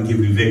want God to give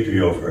you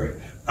victory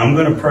over, I'm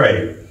going to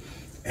pray.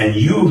 And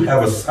you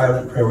have a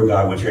silent prayer with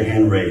God with your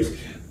hand raised,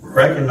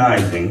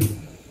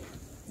 recognizing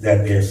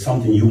that there's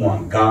something you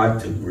want God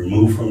to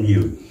remove from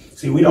you.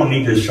 See, we don't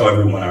need to show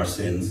everyone our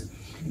sins.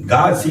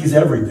 God sees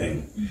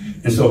everything.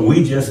 And so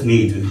we just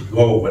need to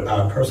go with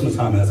our personal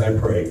time as I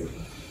pray,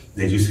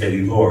 that you say,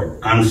 Lord,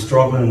 I'm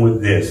struggling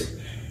with this.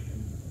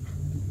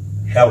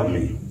 Help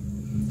me.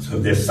 So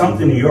if there's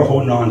something you're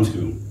holding on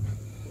to,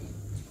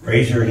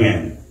 raise your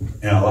hand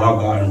and allow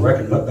God and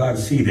let God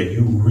see that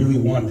you really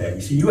want that.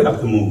 You see, you have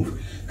to move.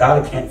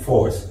 God can't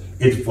force.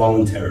 It's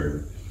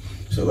voluntary.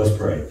 So let's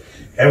pray.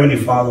 Heavenly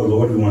Father,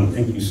 Lord, we want to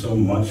thank you so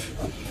much.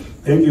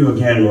 Thank you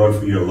again, Lord,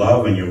 for your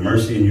love and your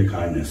mercy and your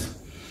kindness.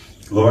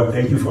 Lord,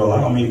 thank you for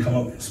allowing me to come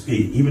up and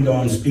speak. Even though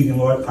I'm speaking,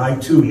 Lord, I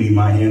too need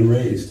my hand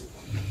raised.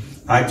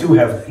 I too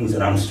have things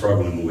that I'm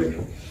struggling with.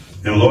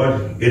 And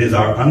Lord, it is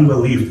our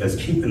unbelief that's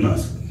keeping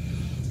us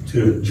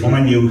to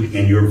join you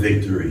in your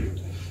victory.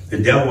 The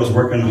devil is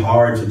working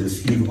hard to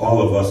deceive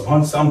all of us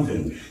on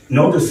something.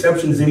 No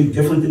deception is any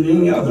different than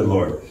any other,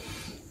 Lord.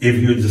 If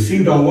you're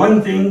deceived on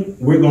one thing,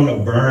 we're going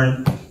to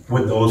burn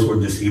with those who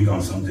are deceived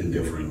on something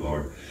different,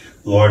 Lord.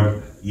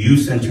 Lord, you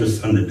sent your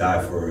son to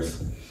die for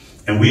us.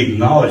 And we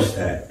acknowledge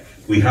that.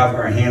 We have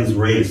our hands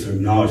raised to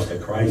acknowledge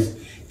that Christ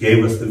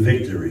gave us the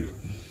victory.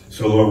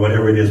 So, Lord,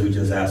 whatever it is, we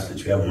just ask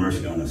that you have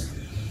mercy on us.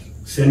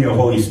 Send your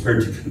Holy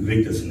Spirit to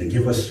convict us and to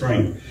give us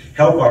strength.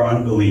 Help our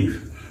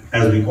unbelief.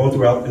 As we go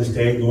throughout this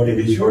day, Lord, it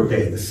is your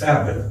day, the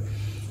Sabbath.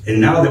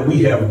 And now that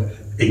we have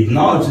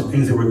acknowledged the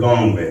things that we're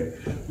going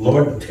with,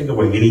 Lord, take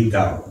away any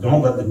doubt.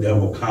 Don't let the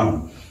devil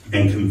come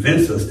and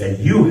convince us that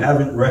you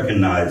haven't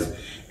recognized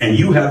and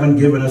you haven't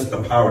given us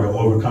the power to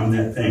overcome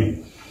that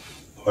thing.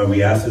 Lord,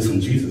 we ask this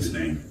in Jesus'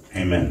 name.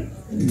 Amen.